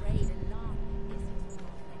is great and not is his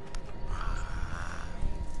prophet. Power of the grave.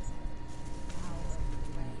 Not will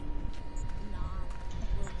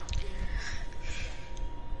redeem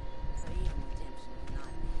us today. For even redemption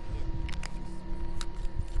cannot be hidden.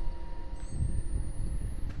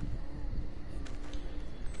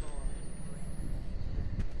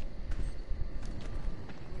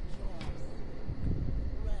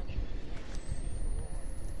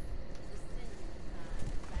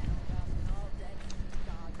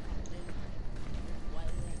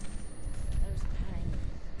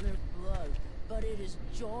 But it is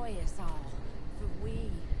joyous all, for we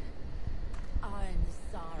are in the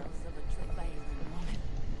sorrows of a travailing woman.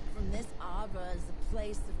 From this arbor is a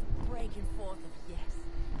place of the breaking forth of, yes,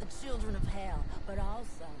 the children of hell, but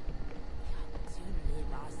also the opportunity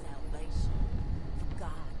of our salvation. For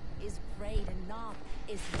God is great, and naught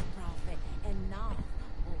is his prophet, and naught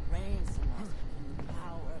will ransom us from the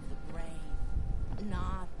power of the grave.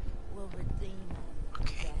 Naught will redeem us.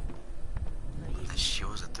 Okay. This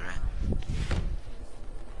shows a threat.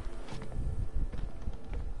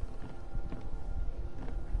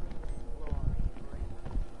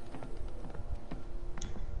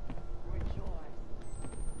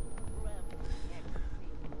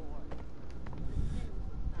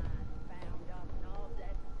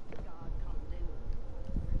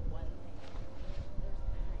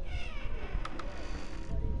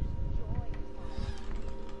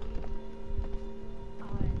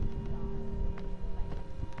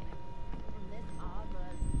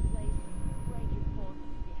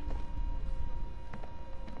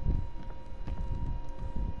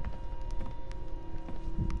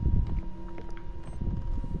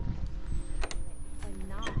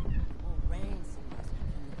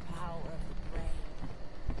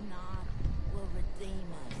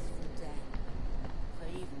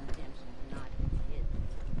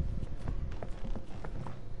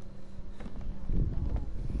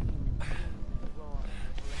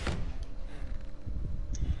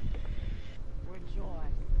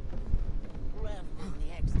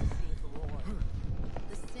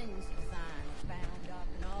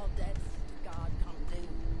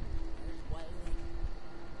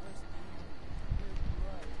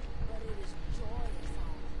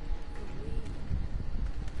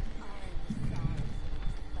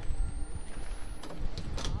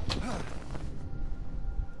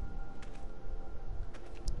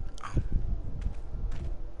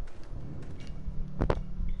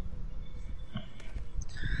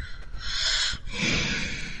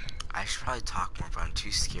 probably talk more, but I'm too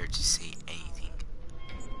scared to say anything.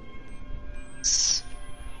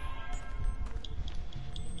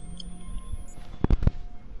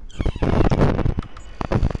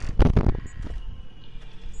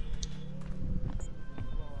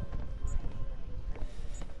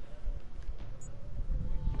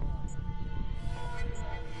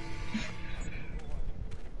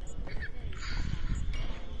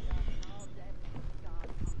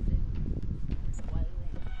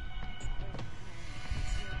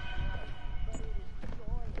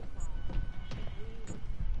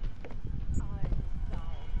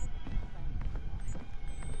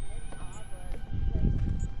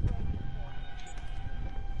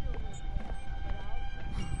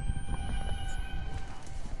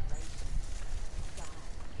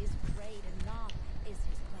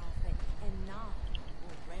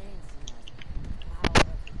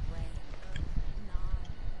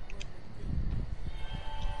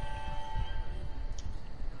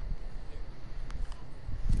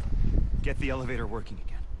 Get the elevator working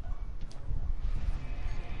again.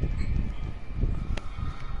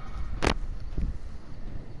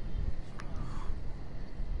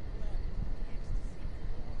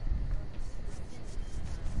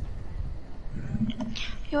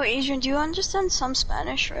 Yo, Adrian, do you understand some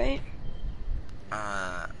Spanish, right?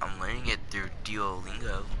 I'm learning it through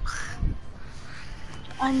Duolingo.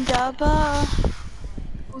 Andaba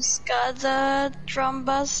buscada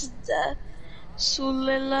trombas de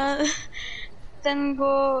Sulila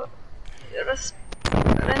tengo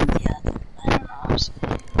referencia. I don't know.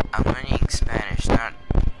 I'm learning Spanish, not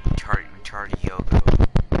retarded yoga.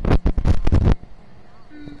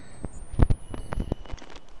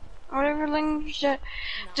 Whatever language that...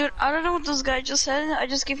 Dude, I don't know what this guy just said. I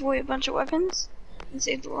just gave away a bunch of weapons and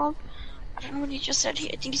saved the world. I don't know what he just said.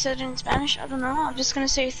 I think he said it in Spanish. I don't know. I'm just gonna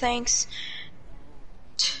say thanks.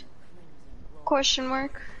 Question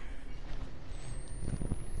mark.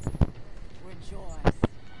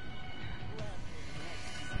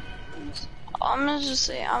 I'm gonna just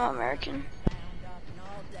say I'm American.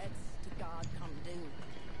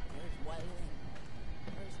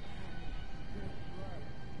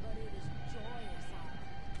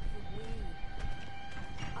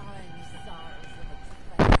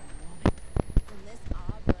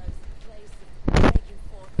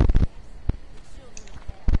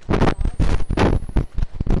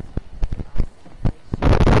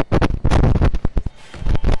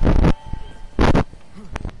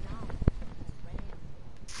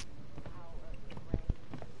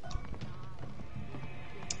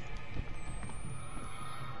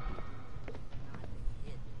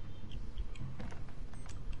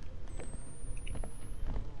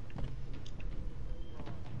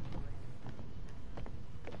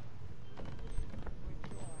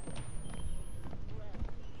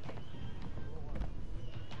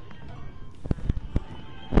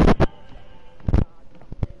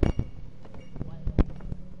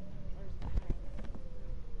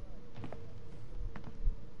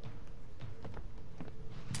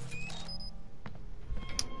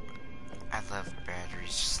 I love batteries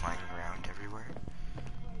just lying around everywhere.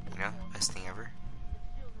 You know, best thing ever.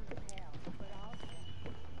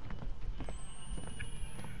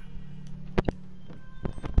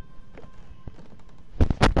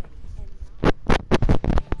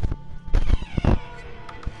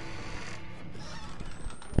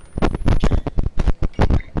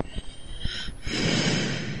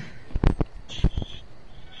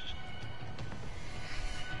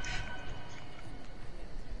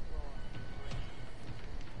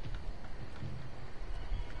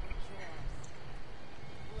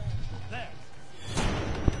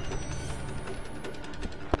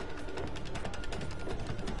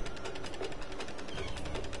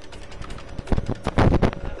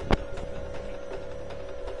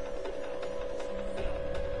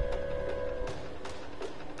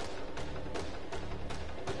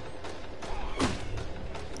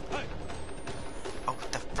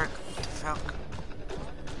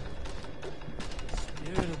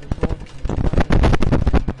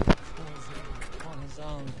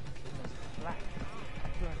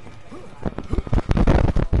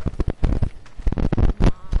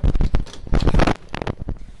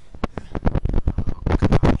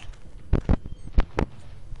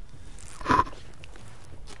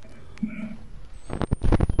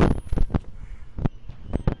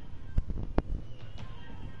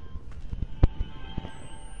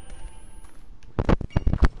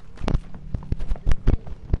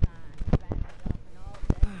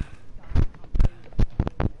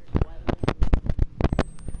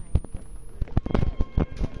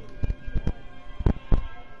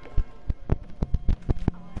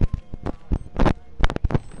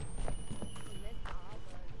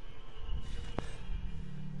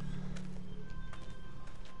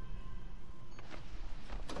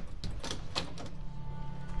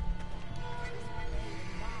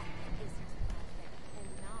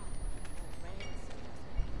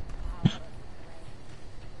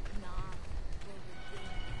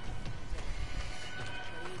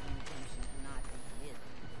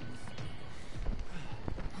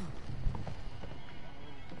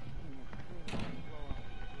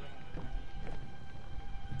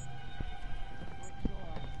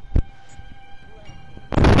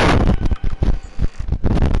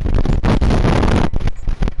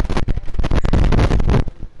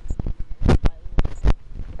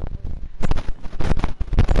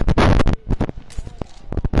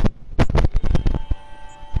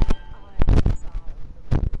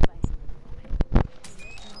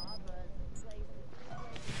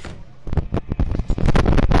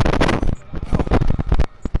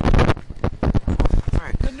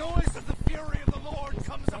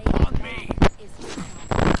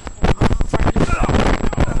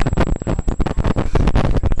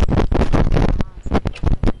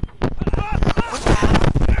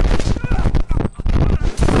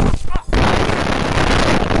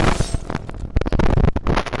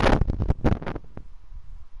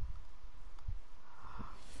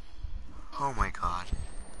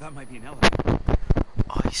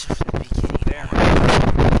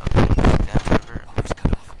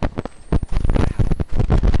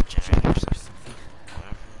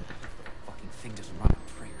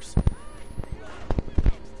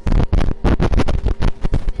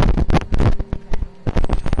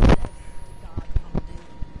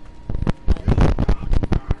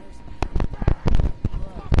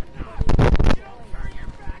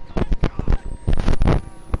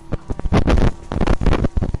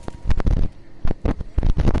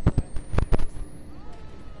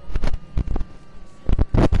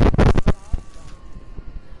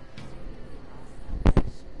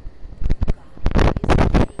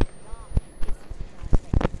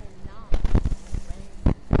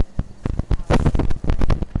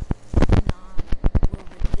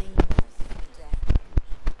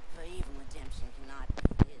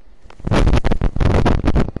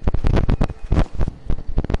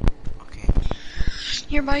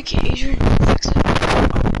 mic, Adrian. Fix it.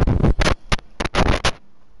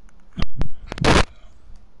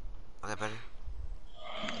 Was that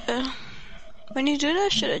better? When you do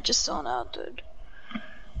that shit, I just zone out, dude.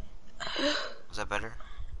 Was that better?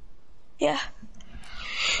 Yeah.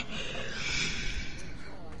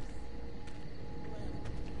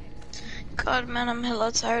 God, man, I'm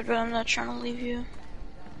hella tired, but I'm not trying to leave you.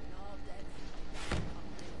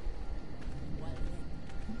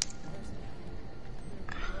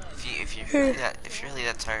 If you're really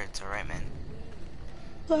that tired, it's alright, man.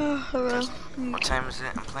 Hello. What time is it?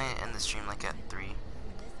 I'm playing in the stream like at 3.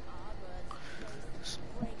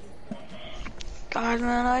 God,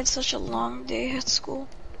 man, I had such a long day at school.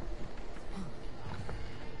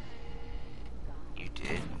 You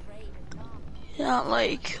did? Yeah,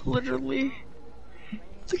 like, literally.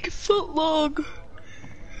 It's like a foot long.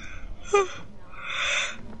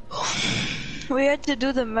 We had to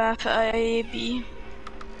do the math IAB.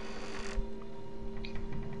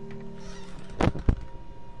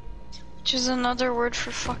 Which is another word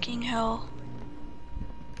for fucking hell.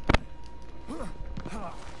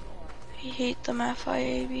 I hate the math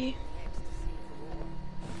IAB.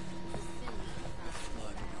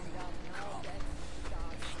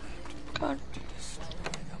 God.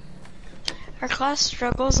 Our class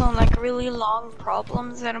struggles on like really long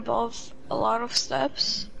problems that involve a lot of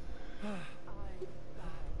steps.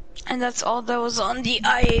 And that's all that was on the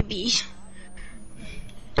IAB.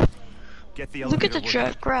 Get the Look at elevator the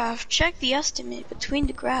working. graph, check the estimate between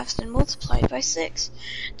the graphs and multiply it by 6.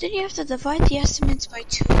 Then you have to divide the estimates by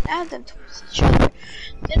 2 and add them towards each other.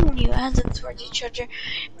 Then when you add them towards each other,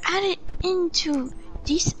 add it into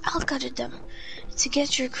this algorithm to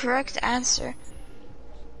get your correct answer.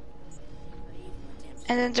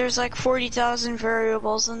 And then there's like 40,000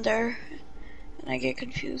 variables in there, and I get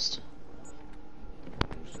confused.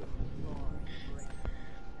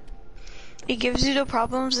 It gives you the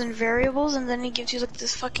problems and variables, and then it gives you like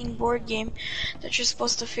this fucking board game that you're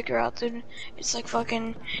supposed to figure out. Dude, it's like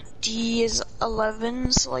fucking D is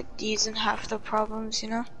 11, so like D is in half the problems, you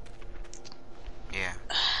know? Yeah.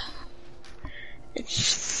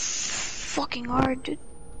 It's fucking hard, dude.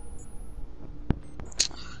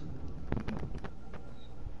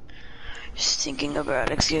 Just thinking about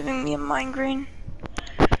it's giving me a migraine.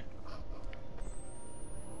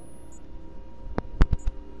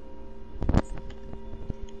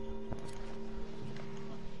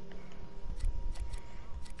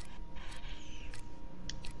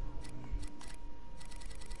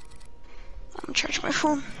 I'm gonna charge my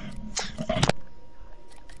phone.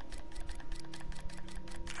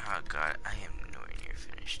 Oh god, I am nowhere near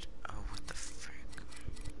finished. Oh, what the frick?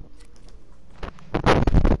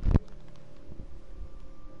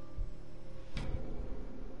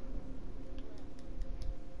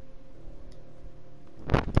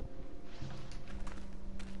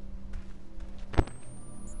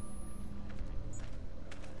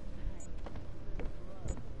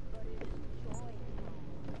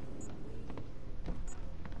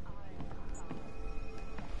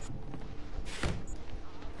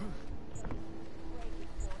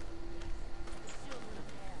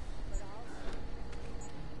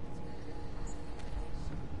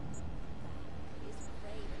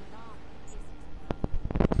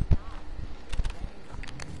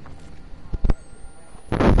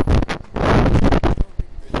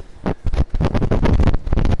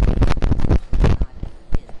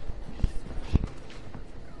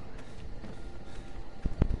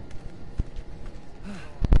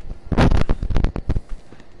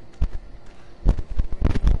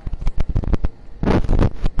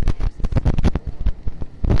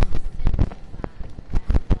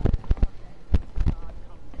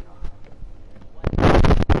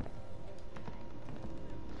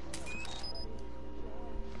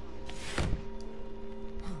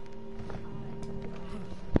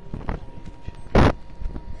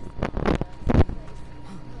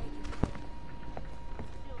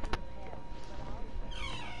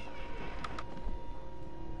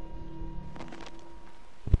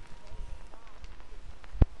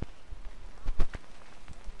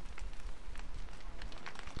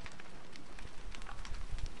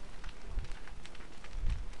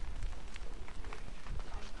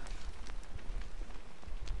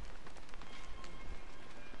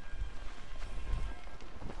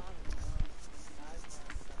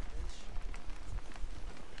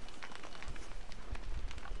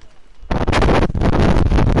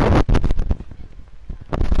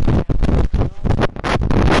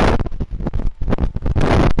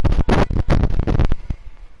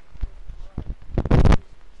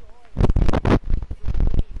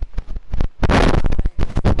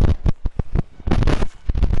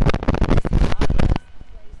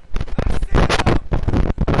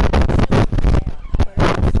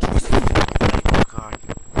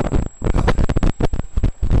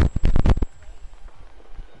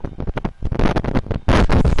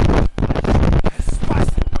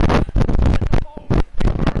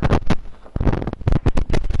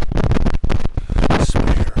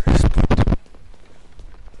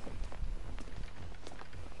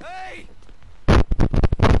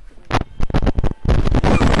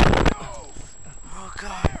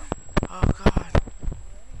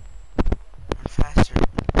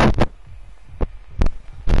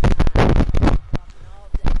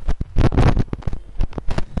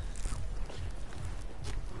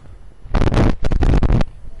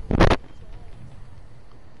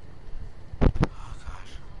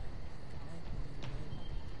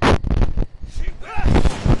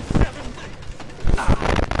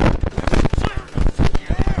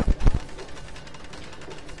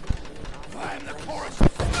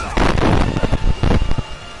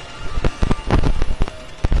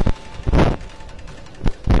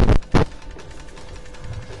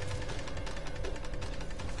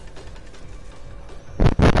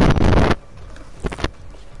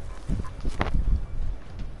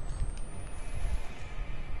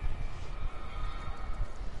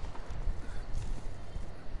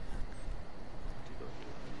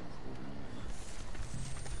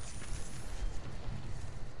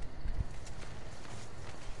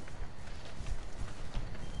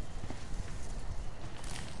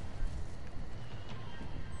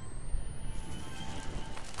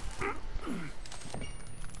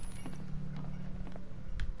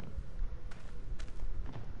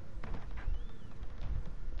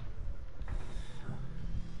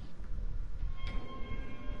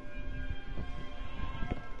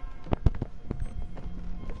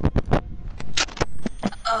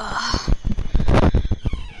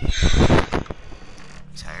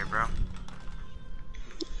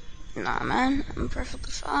 Nah, man, I'm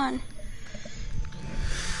perfectly fine.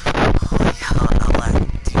 Holy hell,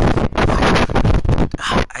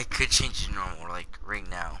 I could change it normal, like, right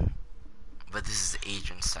now. But this is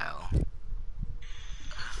Adrian style.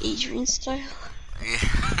 Adrian style. Yeah.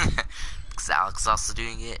 Because Alex is also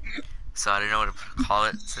doing it. So I don't know what to call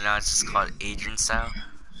it. So now it's just called Adrian style.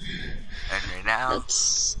 And right now...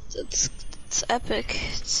 That's epic.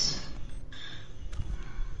 It's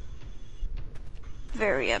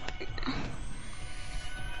very epic.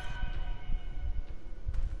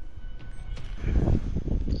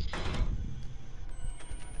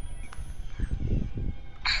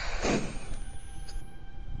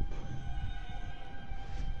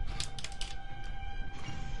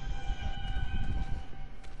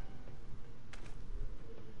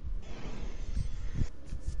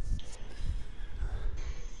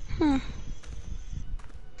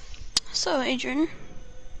 So, Adrian.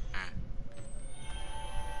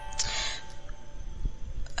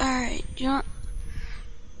 Alright, you know,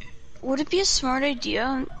 would it be a smart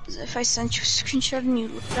idea if I sent you a screenshot and you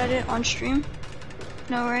looked at it on stream?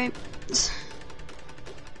 No, right? Wait,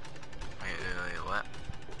 what?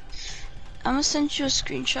 I'm gonna send you a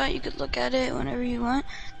screenshot, you could look at it whenever you want.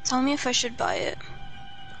 Tell me if I should buy it.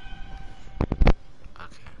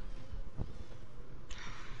 Okay.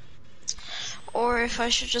 Or if I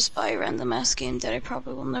should just buy a random ass game that I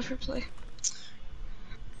probably will never play.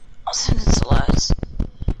 I'll send it to Laz.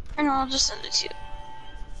 Or no, I'll just send it to you.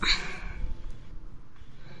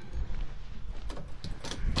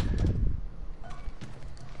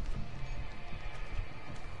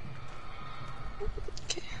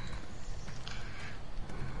 Okay.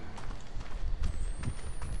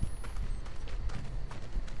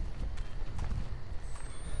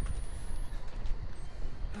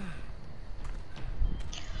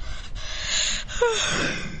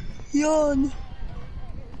 Yawn.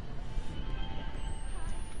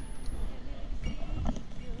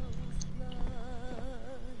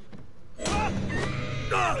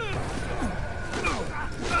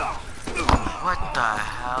 What the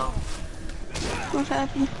hell? What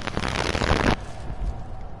happened?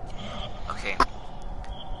 Okay.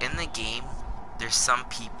 In the game, there's some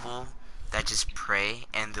people that just pray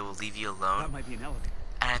and they will leave you alone. That might be an elevator.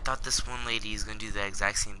 And I thought this one lady is gonna do the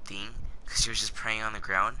exact same thing because she was just praying on the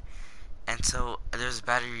ground. And so there's a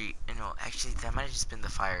battery, you know, actually that might have just been the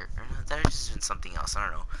fire. Or no, that might have just been something else. I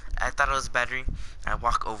don't know. I thought it was a battery. And I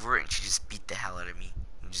walk over it and she just beat the hell out of me.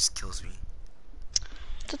 And just kills me.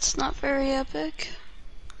 That's not very epic.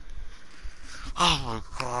 Oh my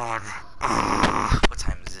god. What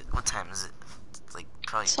time is it? What time is it? It's like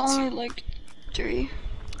probably It's 2. only like 3.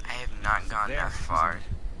 I have not gone There, that far. isn't it?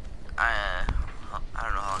 I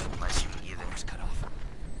don't know how long my stream either. Power's cut off.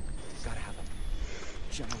 Gotta have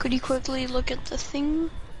a generator. Could you quickly look at the thing?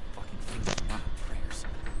 Fucking things do not prayers.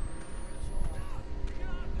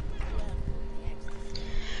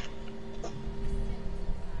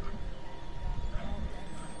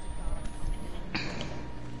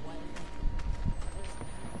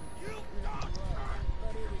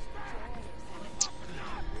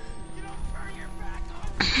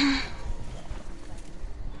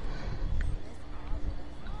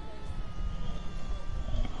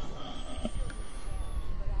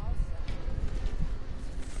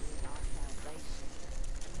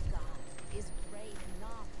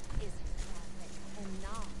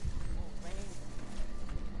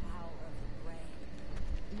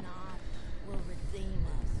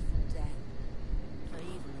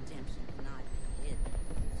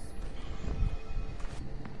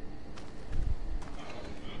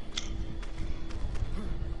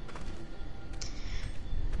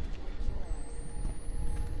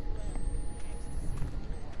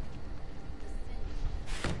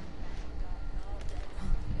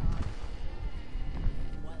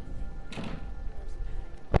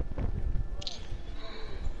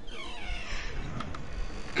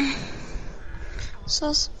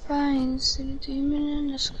 So surprised, see the demon in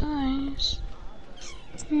disguise.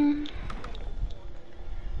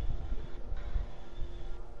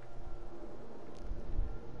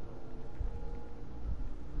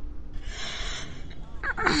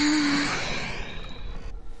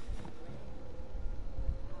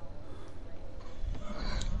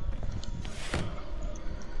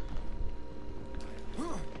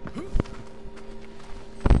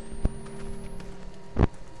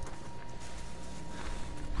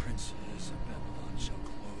 Princes of Babylon shall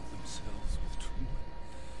clothe themselves with trembling.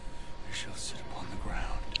 They shall sit upon the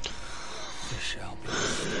ground. They shall be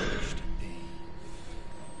astonished at thee.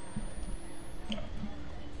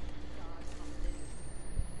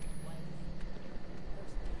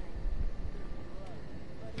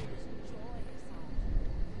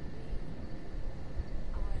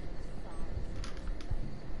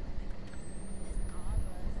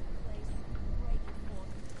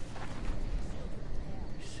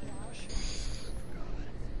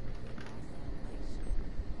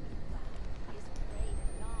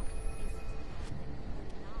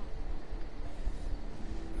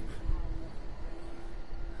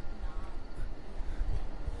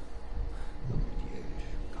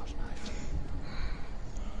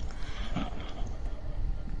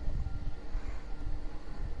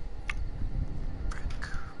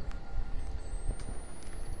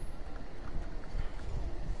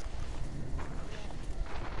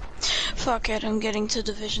 Fuck it, I'm getting to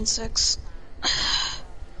Division 6.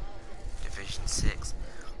 Division 6.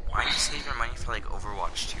 Why'd you save your money for like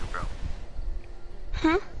Overwatch 2, bro?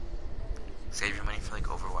 Hmm? Save your money for like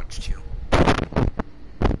Overwatch 2.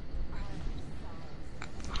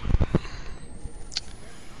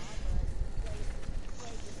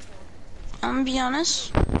 I'm gonna be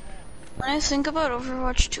honest. When I think about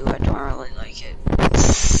Overwatch 2, I don't really like it.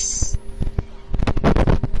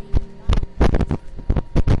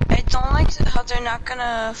 I don't like how they're not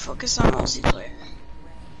gonna focus on multiplayer.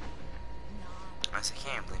 Honestly, I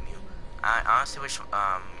can't blame you. I honestly wish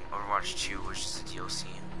Overwatch 2 was just a DLC.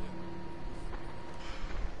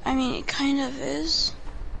 I mean, it kind of is.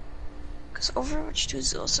 Because Overwatch 2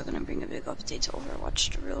 is also gonna bring a big update to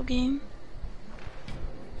Overwatch, the real game.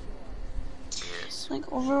 Yes. Like,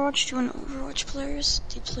 Overwatch 2 and Overwatch players,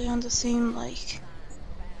 they play on the same, like...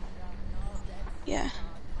 Yeah.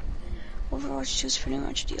 Overwatch 2 is pretty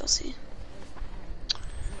much DLC.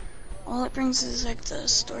 All it brings is, like, the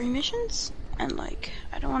story missions. And, like,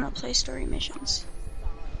 I don't want to play story missions.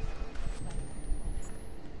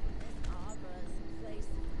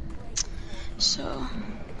 So...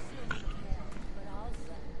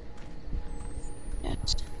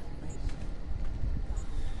 Yes.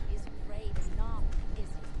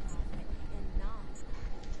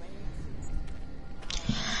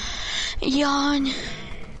 Yawn.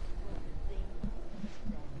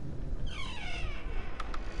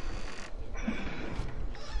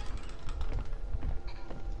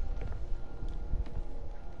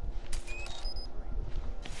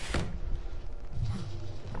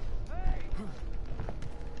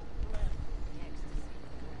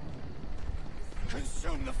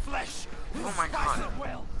 Consume the flesh. Oh my god.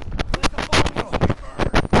 Well, let the bones be burned.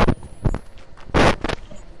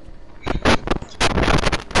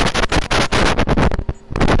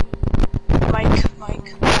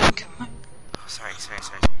 Mike. Oh, sorry.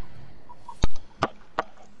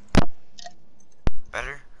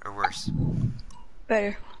 Better or worse?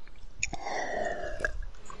 Better.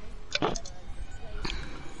 I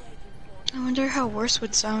wonder how worse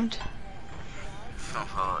would sound. Oh,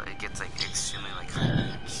 well, it gets like extremely like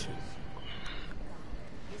high pitch.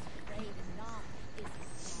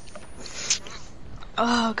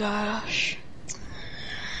 Oh gosh.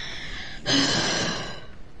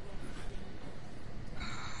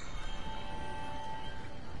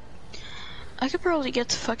 I could probably get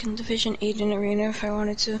to fucking Division 8 in Arena if I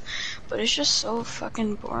wanted to, but it's just so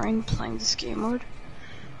fucking boring playing this game mode.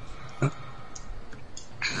 Then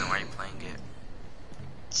why are you playing it?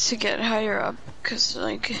 To get higher up, cause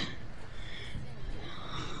like...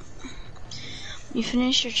 You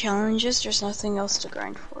finish your challenges, there's nothing else to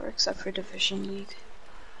grind for except for Division League.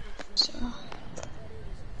 So...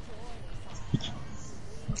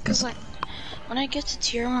 Cause like, when I get to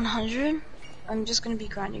tier 100, I'm just gonna be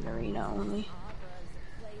grinding Arena only.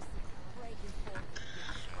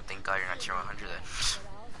 Well, thank God you're not tier 100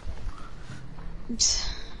 then.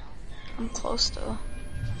 I'm close though.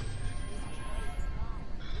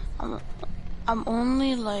 I'm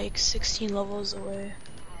only like 16 levels away.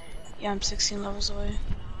 Yeah, I'm 16 levels away.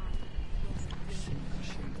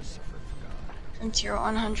 From tier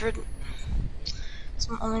 100.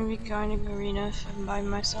 So I'm only be grinding Arena if I'm by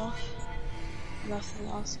myself. Nothing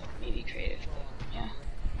else, like maybe creative, but yeah.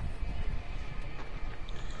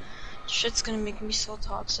 Shit's gonna make me so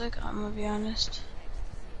toxic, I'm gonna be honest.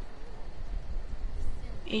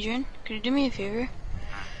 Adrian, could you do me a favor?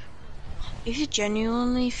 If you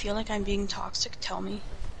genuinely feel like I'm being toxic, tell me.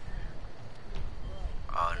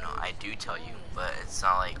 Oh no, I do tell you, but it's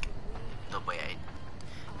not like the way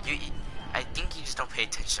I think you just don't pay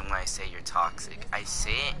attention when I say you're toxic. I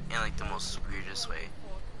say it in like the most weirdest way.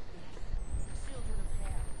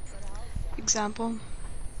 Example?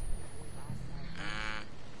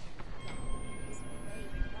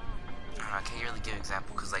 I can't really give an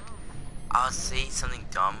example because like I'll say something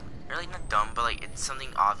dumb, or like not dumb, but like it's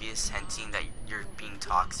something obvious hinting that you're being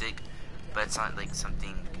toxic, but it's not like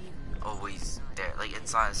something always there. Like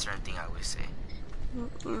it's not a certain thing I always say.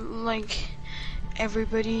 Like,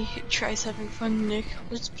 everybody tries having fun, Nick.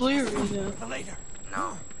 Let's play Arena.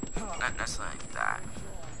 No, not necessarily like that.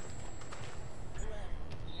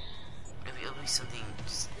 It'll be something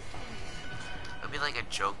just, it'll be like a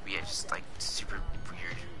joke, but yeah, just like super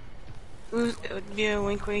weird. It would be a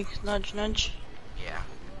wink wink, nudge nudge. Yeah.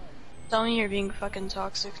 Tell me you're being fucking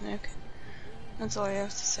toxic, Nick. That's all I have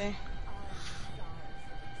to say.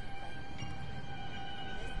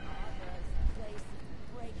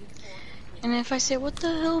 And if I say, what the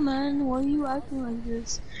hell, man? Why are you acting like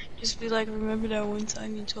this? Just be like, remember that one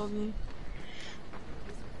time you told me.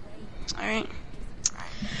 Alright.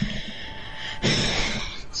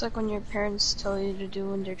 It's like when your parents tell you to do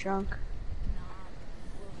when they're drunk.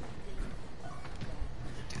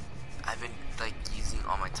 I've been like using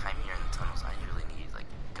all my time here in the tunnels. I really need like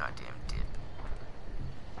goddamn dip.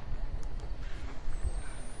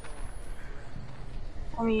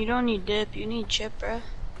 I mean, you don't need dip, you need chip, bruh.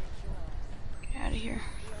 Get out of here.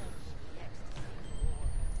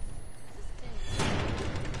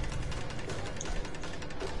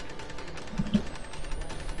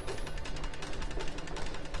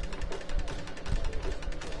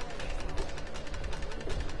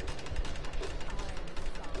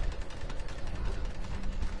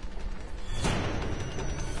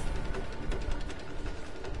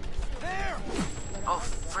 Oh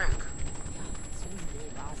frick!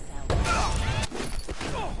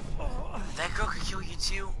 That girl could kill you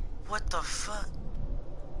too? What the fuck?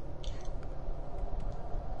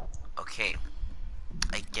 Okay,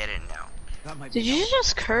 I get it now. That might Did be you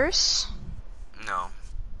just curse? No,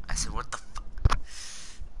 I said what the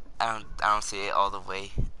fuck? I don't say it all the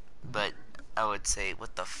way, but I would say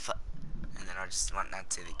what the fuck, and then I'll just not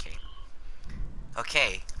say the K.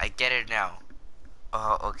 Okay, I get it now.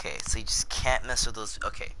 Oh, okay, so you just can't mess with those.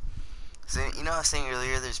 Okay, so you know I was saying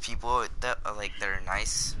earlier, there's people that are like that are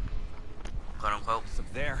nice, quote unquote. It's up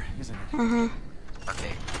there, isn't it? Mm-hmm.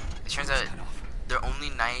 Okay, it turns out they're only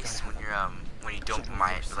nice when you don't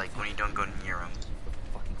mind, like when you don't go near them. The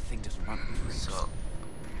fucking thing doesn't run on bricks. So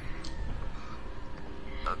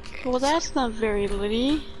okay. Well, that's not very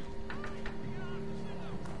litty.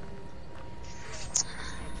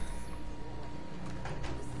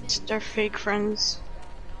 They're fake friends.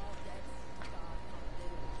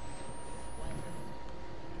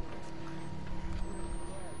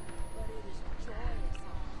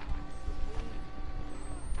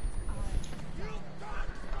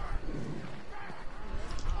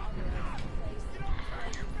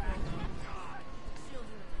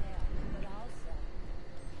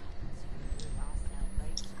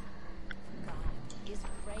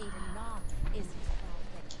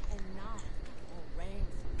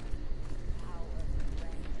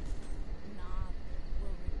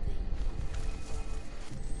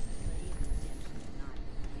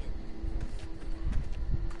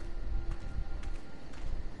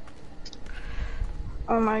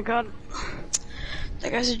 Oh my god.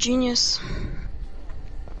 That guy's a genius.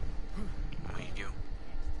 What do you do?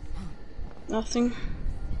 Nothing.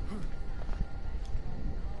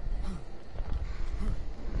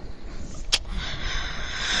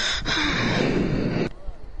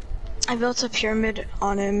 I built a pyramid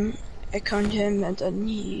on him, I coned him, and then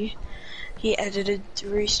he edited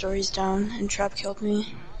 3 stories down and trap killed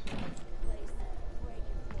me.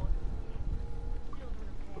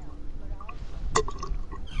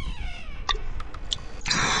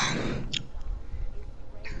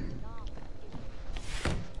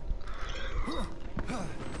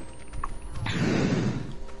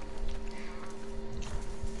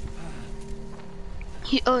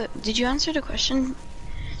 Oh, did you answer the question?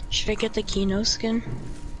 Should I get the Kino skin?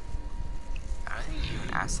 I don't think you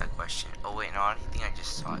even asked that question. Oh wait, no, I don't think I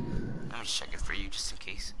just saw it. Let me check it for you just in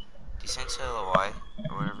case. Do you send to LOI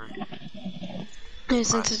or whatever? I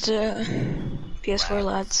sent it to PS4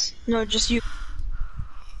 lads. No, just you.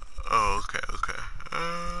 Oh, okay, okay.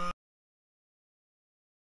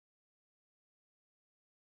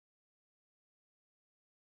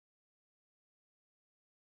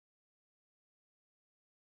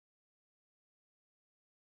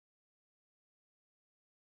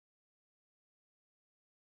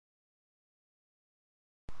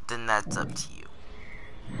 Then that's up to you.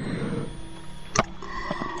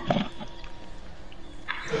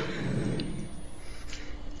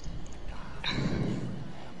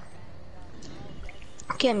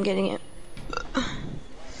 Okay, I'm getting it.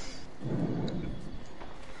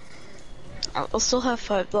 I'll still have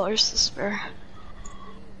 $5 to spare.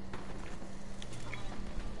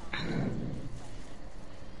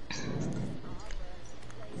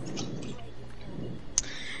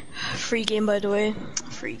 Free game, by the way.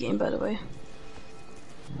 Free game, by the way.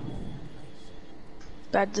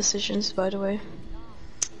 Bad decisions, by the way.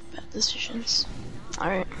 Bad decisions.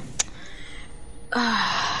 Alright. Are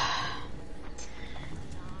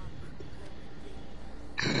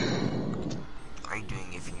you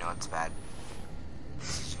doing if you know it's bad?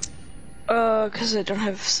 Cause I don't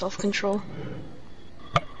have self-control.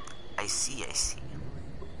 I see, I see.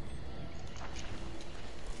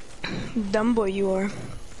 Dumb boy you are.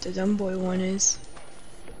 The dumb boy one is.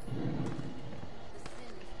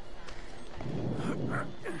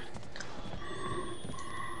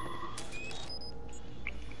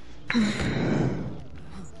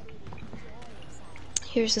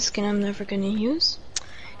 Here's the skin I'm never gonna use.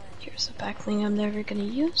 There's a backling I'm never gonna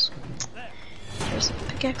use. There's a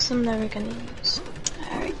pickaxe I'm never gonna use.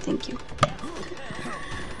 Alright, thank you.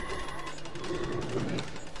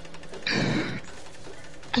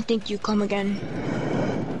 I think you come again.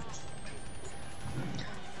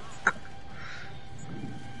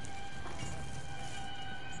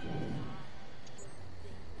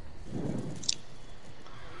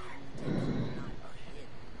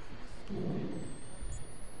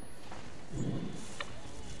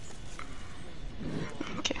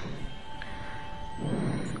 Okay.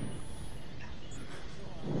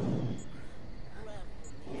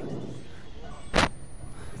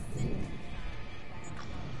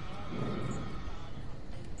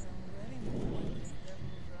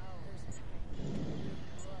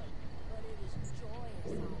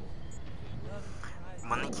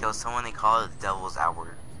 When they kill someone, they call it the Devil's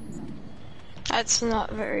Hour. That's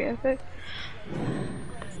not very epic.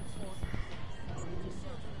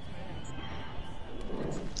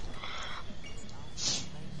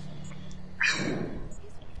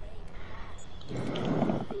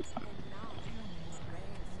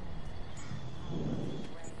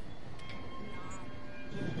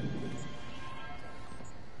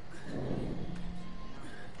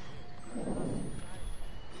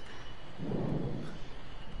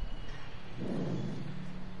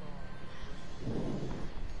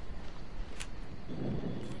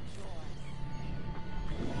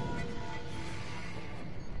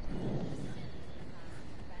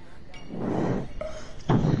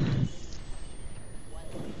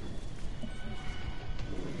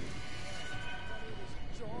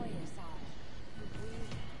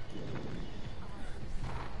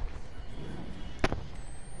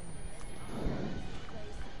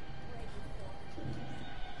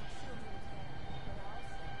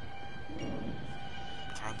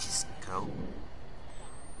 Can I just go?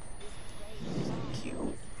 Thank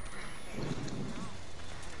you.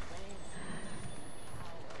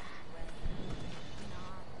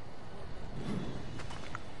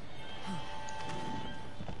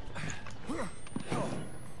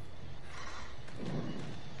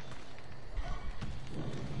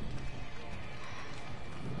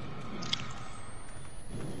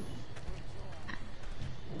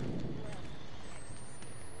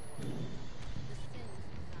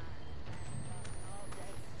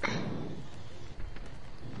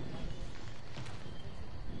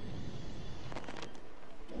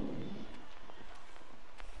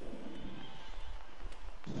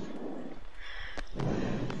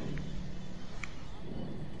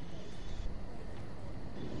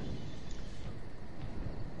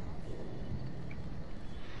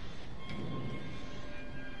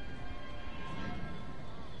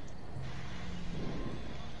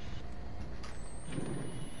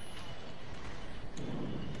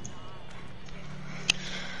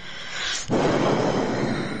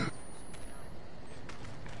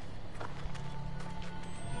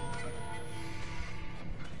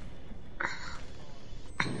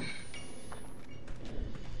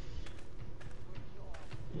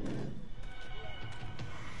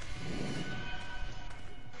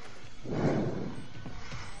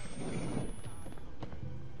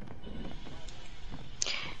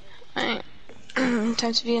 Alright.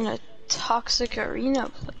 Time to be in a toxic arena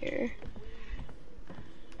player.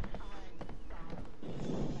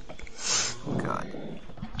 Oh god.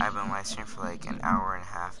 I've been live streaming for like an hour and a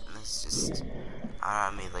half, and it's just, I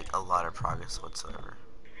don't know, I made like a lot of progress whatsoever.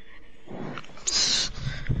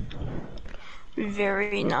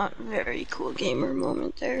 Very not very cool gamer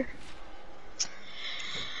moment there.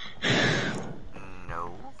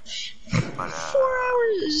 No. But 4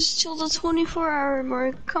 hours till the 24-hour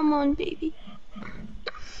mark. Come on, baby.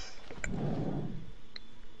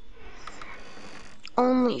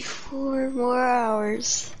 Only 4 more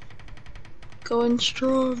hours. Going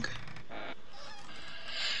strong.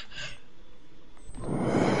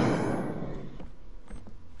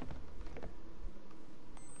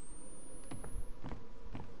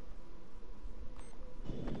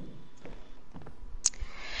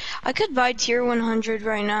 I could buy tier 100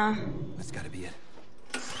 right now, That's gotta be it.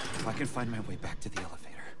 If I can find my way back to the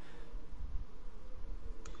elevator.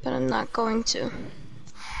 but I'm not going to.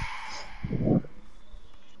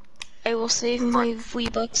 I will save my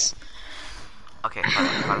V-Bucks. okay,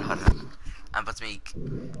 hold on. I'm about to make,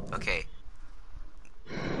 okay.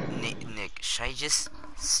 Nick, should I just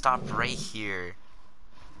stop right here,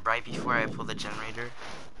 right before I pull the generator?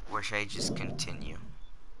 Or should I just continue?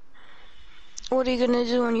 What are you gonna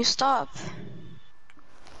do when you stop?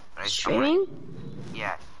 Streaming?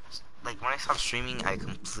 Yeah. Like, when I stop streaming, I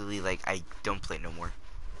completely, like, I don't play no more.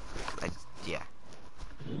 Like, yeah.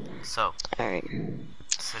 So, Alright.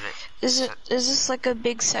 So that, Is so, this like a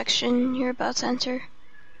big section you're about to enter?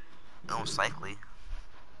 most likely.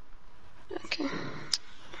 Okay.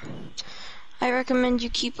 I recommend you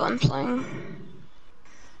keep on playing.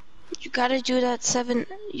 You gotta do that 7.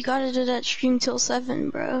 You gotta do that stream till 7,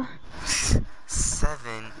 bro.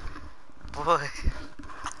 7? Boy.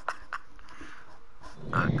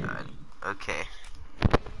 Oh god. Okay.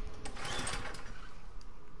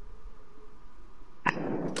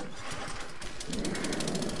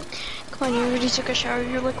 Come on, you already took a shower.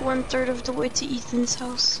 You're like 1/3 of the way to Ethan's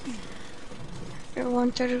house. You're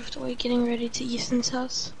 1/3 of the way getting ready to Ethan's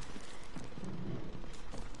house.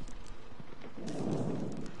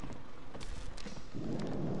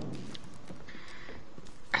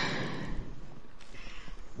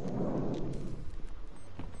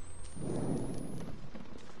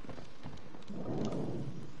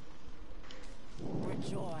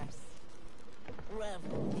 Rejoice.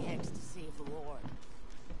 Revel in the ecstasy of the Lord.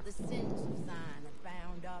 The sins of thine are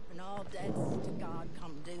bound up, and all debts to God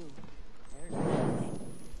come due. There's wailing.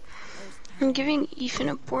 There's I'm pain. giving Ethan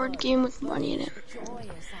a board game with money in it. Joyous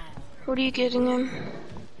hour. What are you getting him?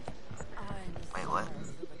 I am the Wait, what? sorrows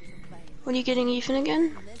of a travail. What are you getting Ethan again?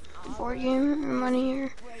 In this A hour board game or money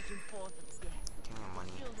or breaking forth of death. Give me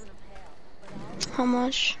money. Children of hell. But how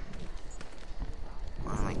much?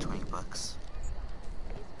 Only like 20 bucks.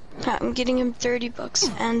 I'm getting him $30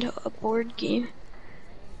 and a board game.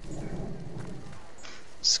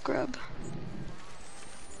 Scrub.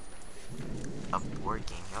 A board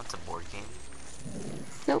game? You want a board game?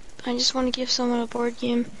 Nope, I just want to give someone a board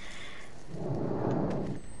game.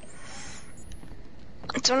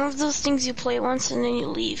 It's one of those things you play once and then you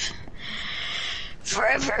leave.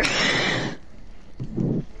 Forever.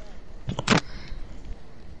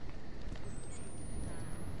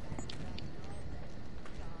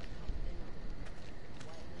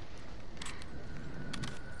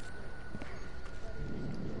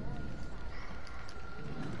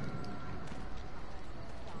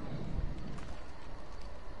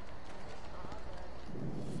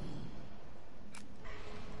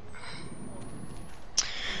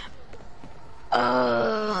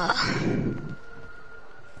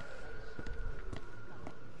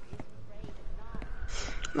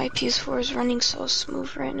 My PS4 is running so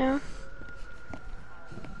smooth right now.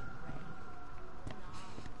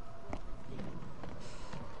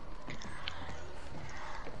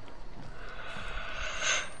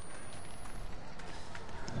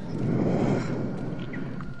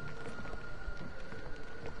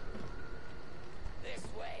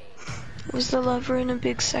 Was the lever in a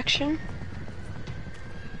big section?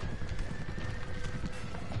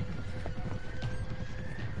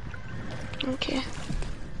 Okay.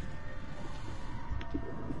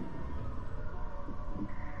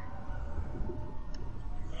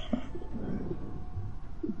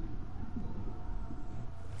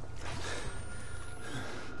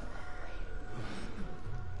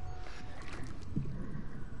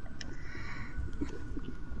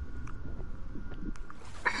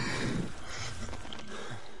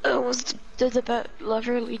 Did the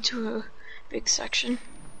lever lead to a big section?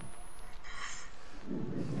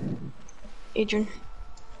 Adrian,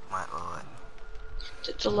 What?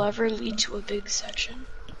 did the lever lead to a big section?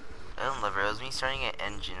 I don't lever. It was me starting an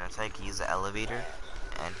engine. I thought I could use the elevator.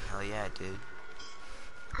 And hell yeah, I did.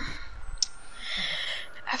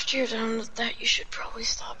 After you're done with that, you should probably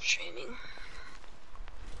stop streaming.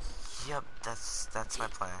 Yep, that's my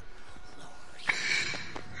plan.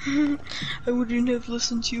 I wouldn't have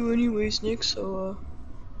listened to you anyways, Nick, so,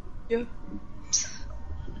 yeah.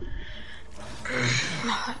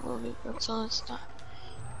 I love it, but so it's not.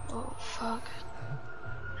 Oh, fuck.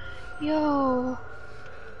 Yo!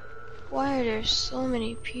 Why are there so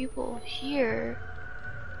many people here?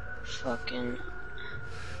 Fucking.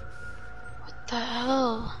 What the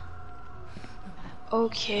hell?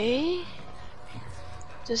 Okay.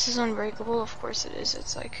 This is unbreakable, of course it is.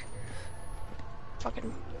 It's like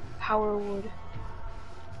fucking power wood.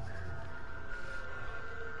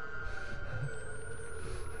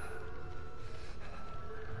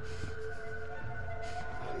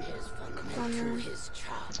 through his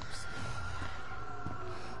chops.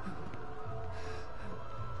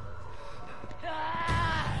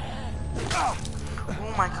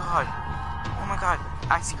 Oh my god. Oh my god.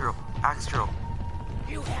 Axe girl. Axe girl.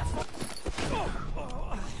 You have.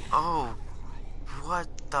 Oh. What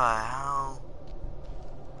the hell?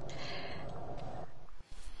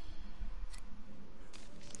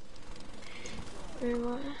 Wait,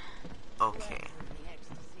 what? Okay.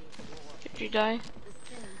 Did you die?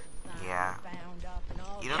 Yeah.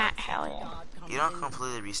 You don't. Hell yeah. You don't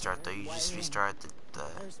completely restart though. You just restart the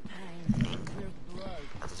thing.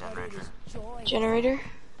 the generator. Generator?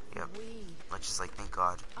 Yep. Let's just like thank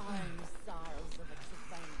God. Iron the sorrows of a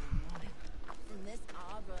Trevanian woman. And this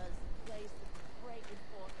Arbor is the place of the great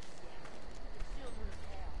importance, yes. The children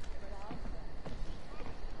of hell, but also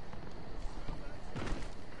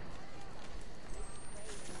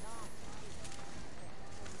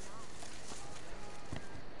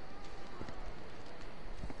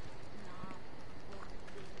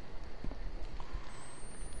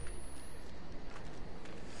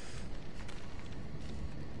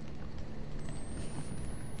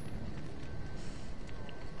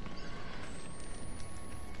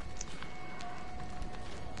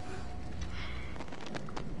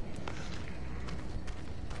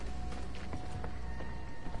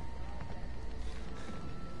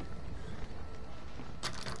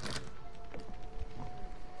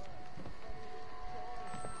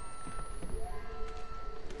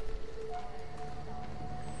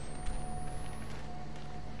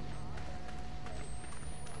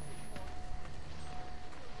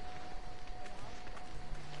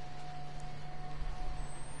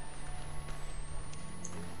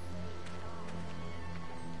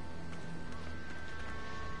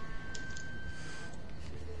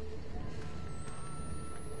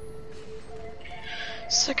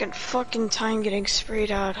Second fucking time getting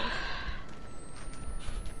sprayed out.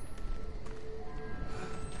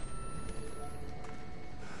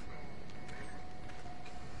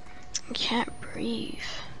 I can't breathe.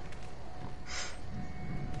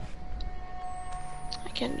 I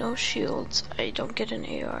get no shields. I don't get an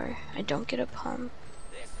AR. I don't get a pump.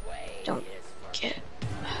 Don't get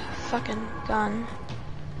a fucking gun.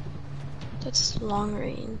 That's long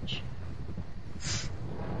range.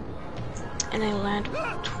 And I land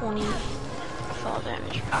with 20 fall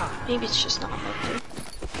damage. Maybe it's just not my day.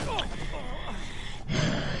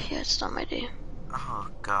 Yeah, it's not my day. Oh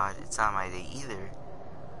God, it's not my day either.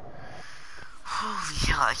 Holy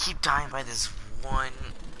hell, I keep dying by this one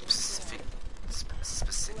specific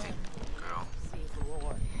girl.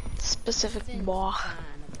 Specific boy.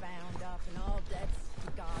 bound up and all debts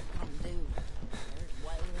to God come due. There's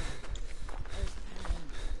wailing, there's pain,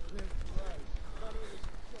 there's blood, but it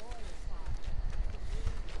is joyous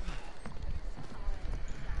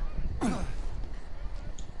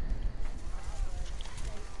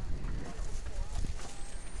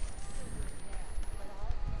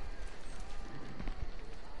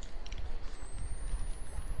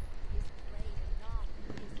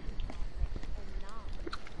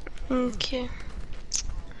Okay.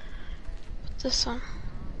 Put this on.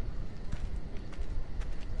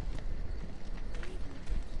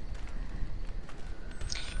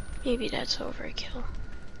 Maybe that's overkill.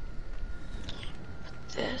 Put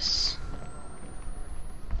this.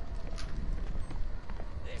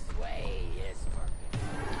 This way is for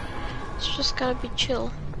It's just gotta be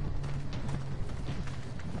chill.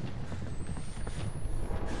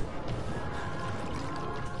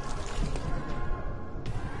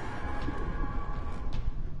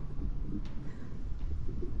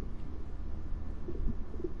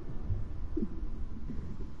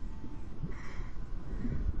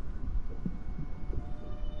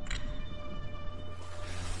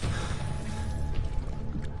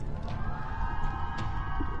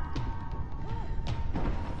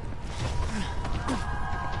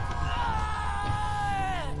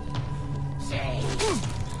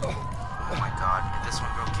 Oh my God, if this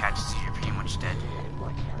one girl catches you, you're pretty much dead.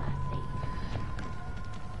 Oh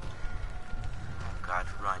God,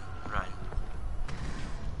 run, run.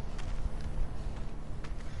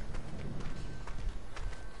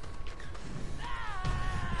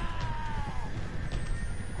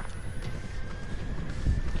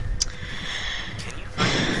 Can you run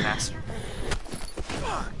any faster?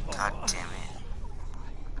 Oh, God damn it.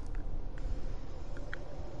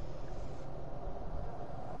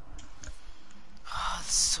 Oh, this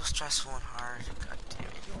is so stressful and hard. God damn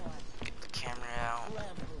it. Get the camera out.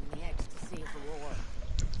 level in the ecstasy of the Lord.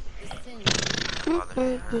 The sins Oh, that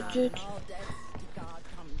hurt. and all debts to God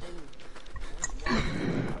come due.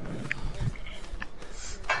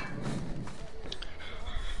 There's wailing,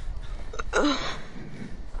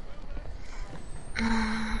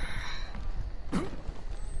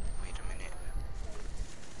 Wait a minute.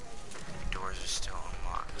 The doors are still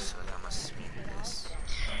unlocked, so that must mean this.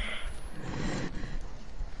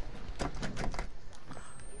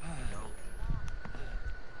 No.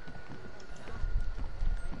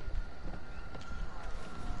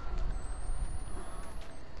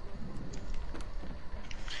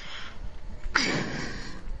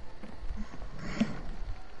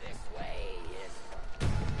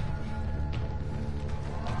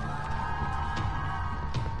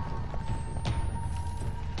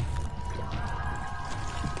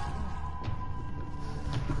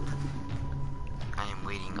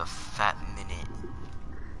 a fat minute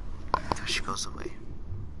until she goes away.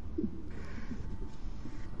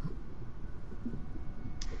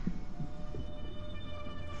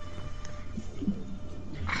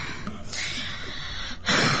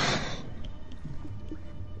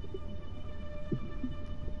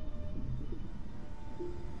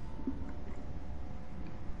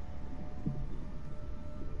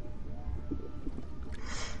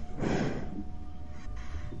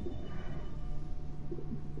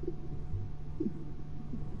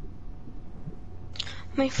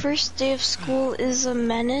 My first day of school is a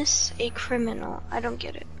menace, a criminal. I don't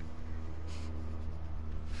get it.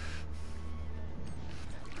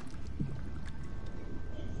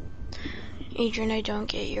 Adrian, I don't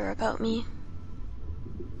get your about me.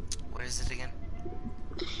 What is it again?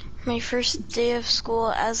 My first day of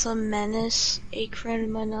school as a menace, a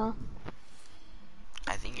criminal.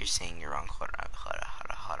 I think you're saying you're wrong. Hold on, hold on,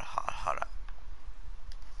 hold on, hold on, hold on, hold on.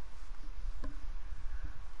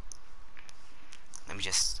 Let me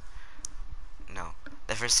just... No.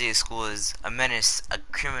 The first day of school is a menace, a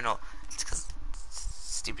criminal. It's because...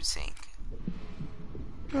 Stupid saying.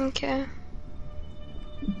 Okay.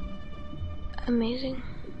 Amazing.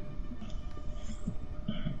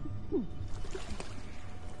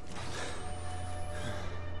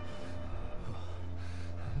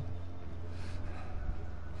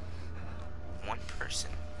 One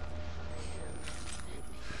person.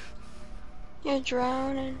 You're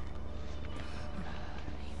drowning.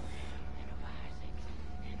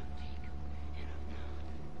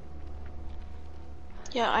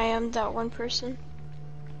 Yeah, I am that one person.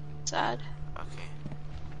 Sad. Okay.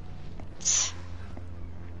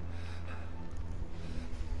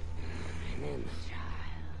 And in the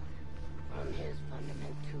child, from his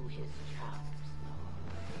fundament to his chops, Lord.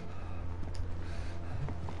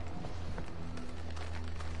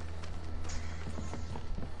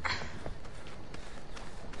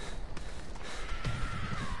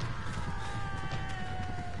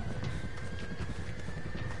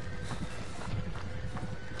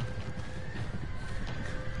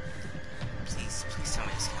 Please, please tell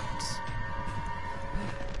me this counts.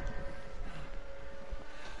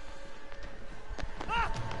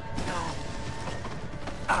 No.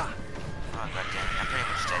 Oh, god damn it. I'm pretty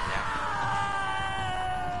much dead now.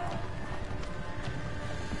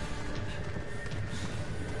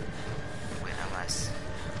 Wait, unless...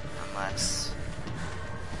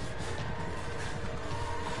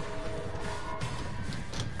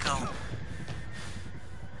 Go.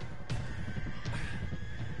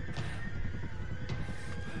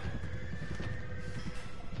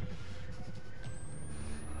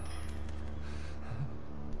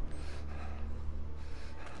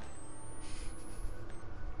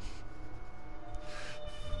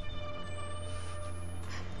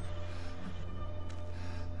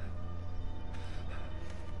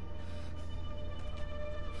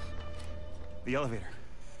 The elevator.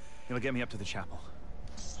 It'll get me up to the chapel.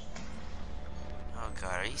 Oh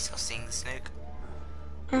god, are you still seeing the snake?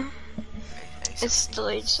 Mm. Are you still It's seeing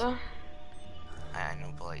delayed, this? so I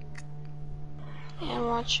know, but like... yeah, I'm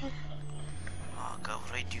watching. Oh god,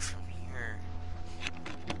 what do I do from here?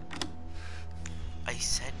 I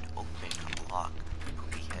said open, unlock.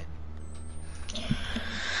 Poopy head.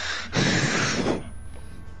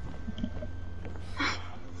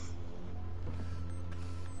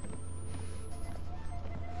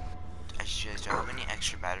 Do I have any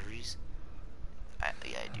extra batteries?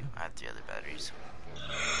 Yeah, I do. I have 3 other batteries.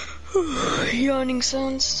 Yawning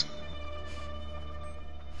sounds.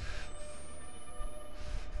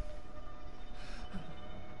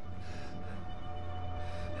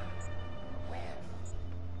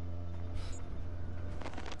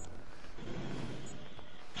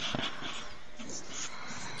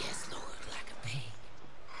 Yes, Lord, like a pig.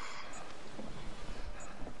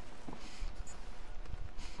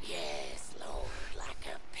 Yes, Lord, like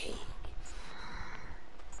a pig.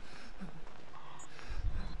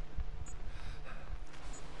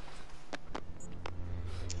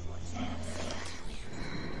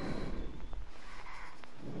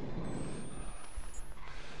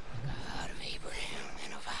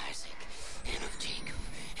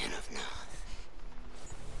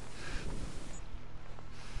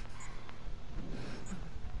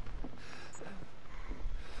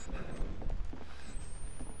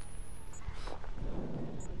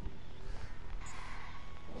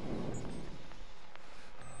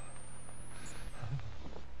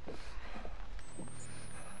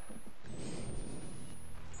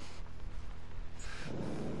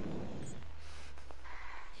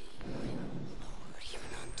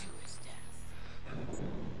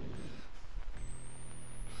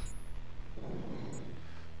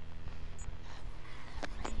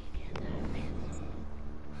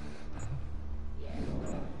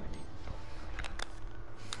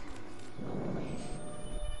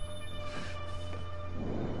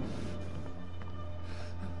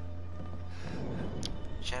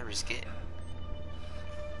 risk it?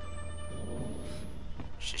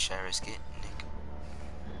 Should I risk it, Nick?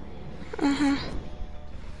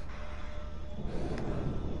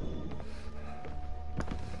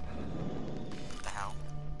 What the hell?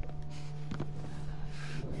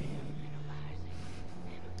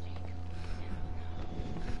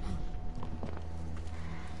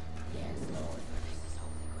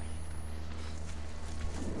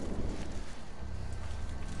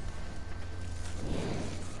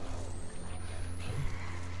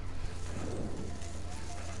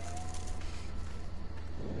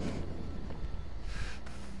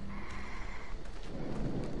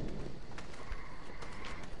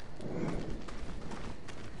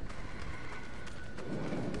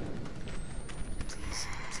 Please,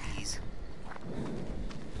 please.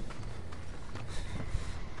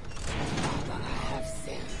 I have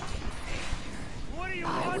sinned. What do you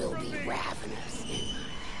I want will from be me? ravenous in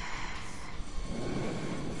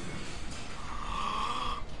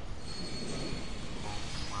Oh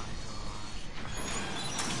my gosh.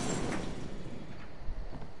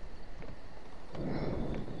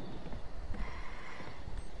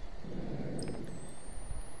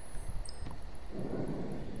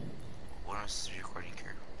 What else is recording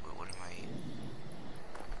here? What am I?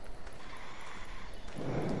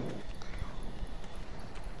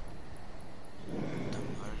 The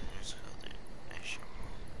murderers held it.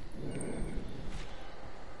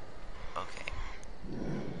 Okay.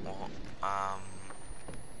 Well,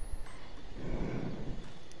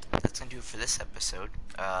 that's gonna do it for this episode.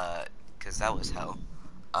 Cause that was hell.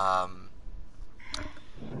 Um,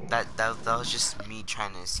 that was just me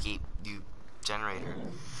trying to escape the generator.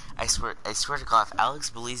 I swear to God, if Alex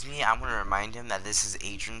believes me, I'm gonna remind him that this is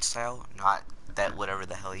Adrian style, not that whatever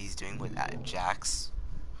the hell he's doing with Jax.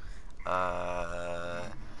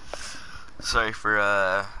 Sorry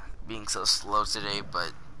for being so slow today,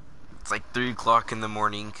 but it's like 3 o'clock in the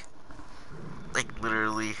morning. Like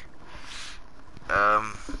literally.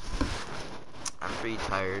 Um, I'm pretty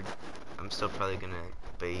tired. I'm still probably gonna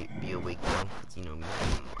be awake though. You know me,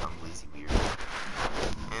 I'm lazy weird.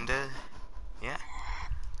 And yeah.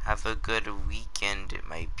 Have a good weekend,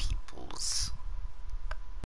 my peoples.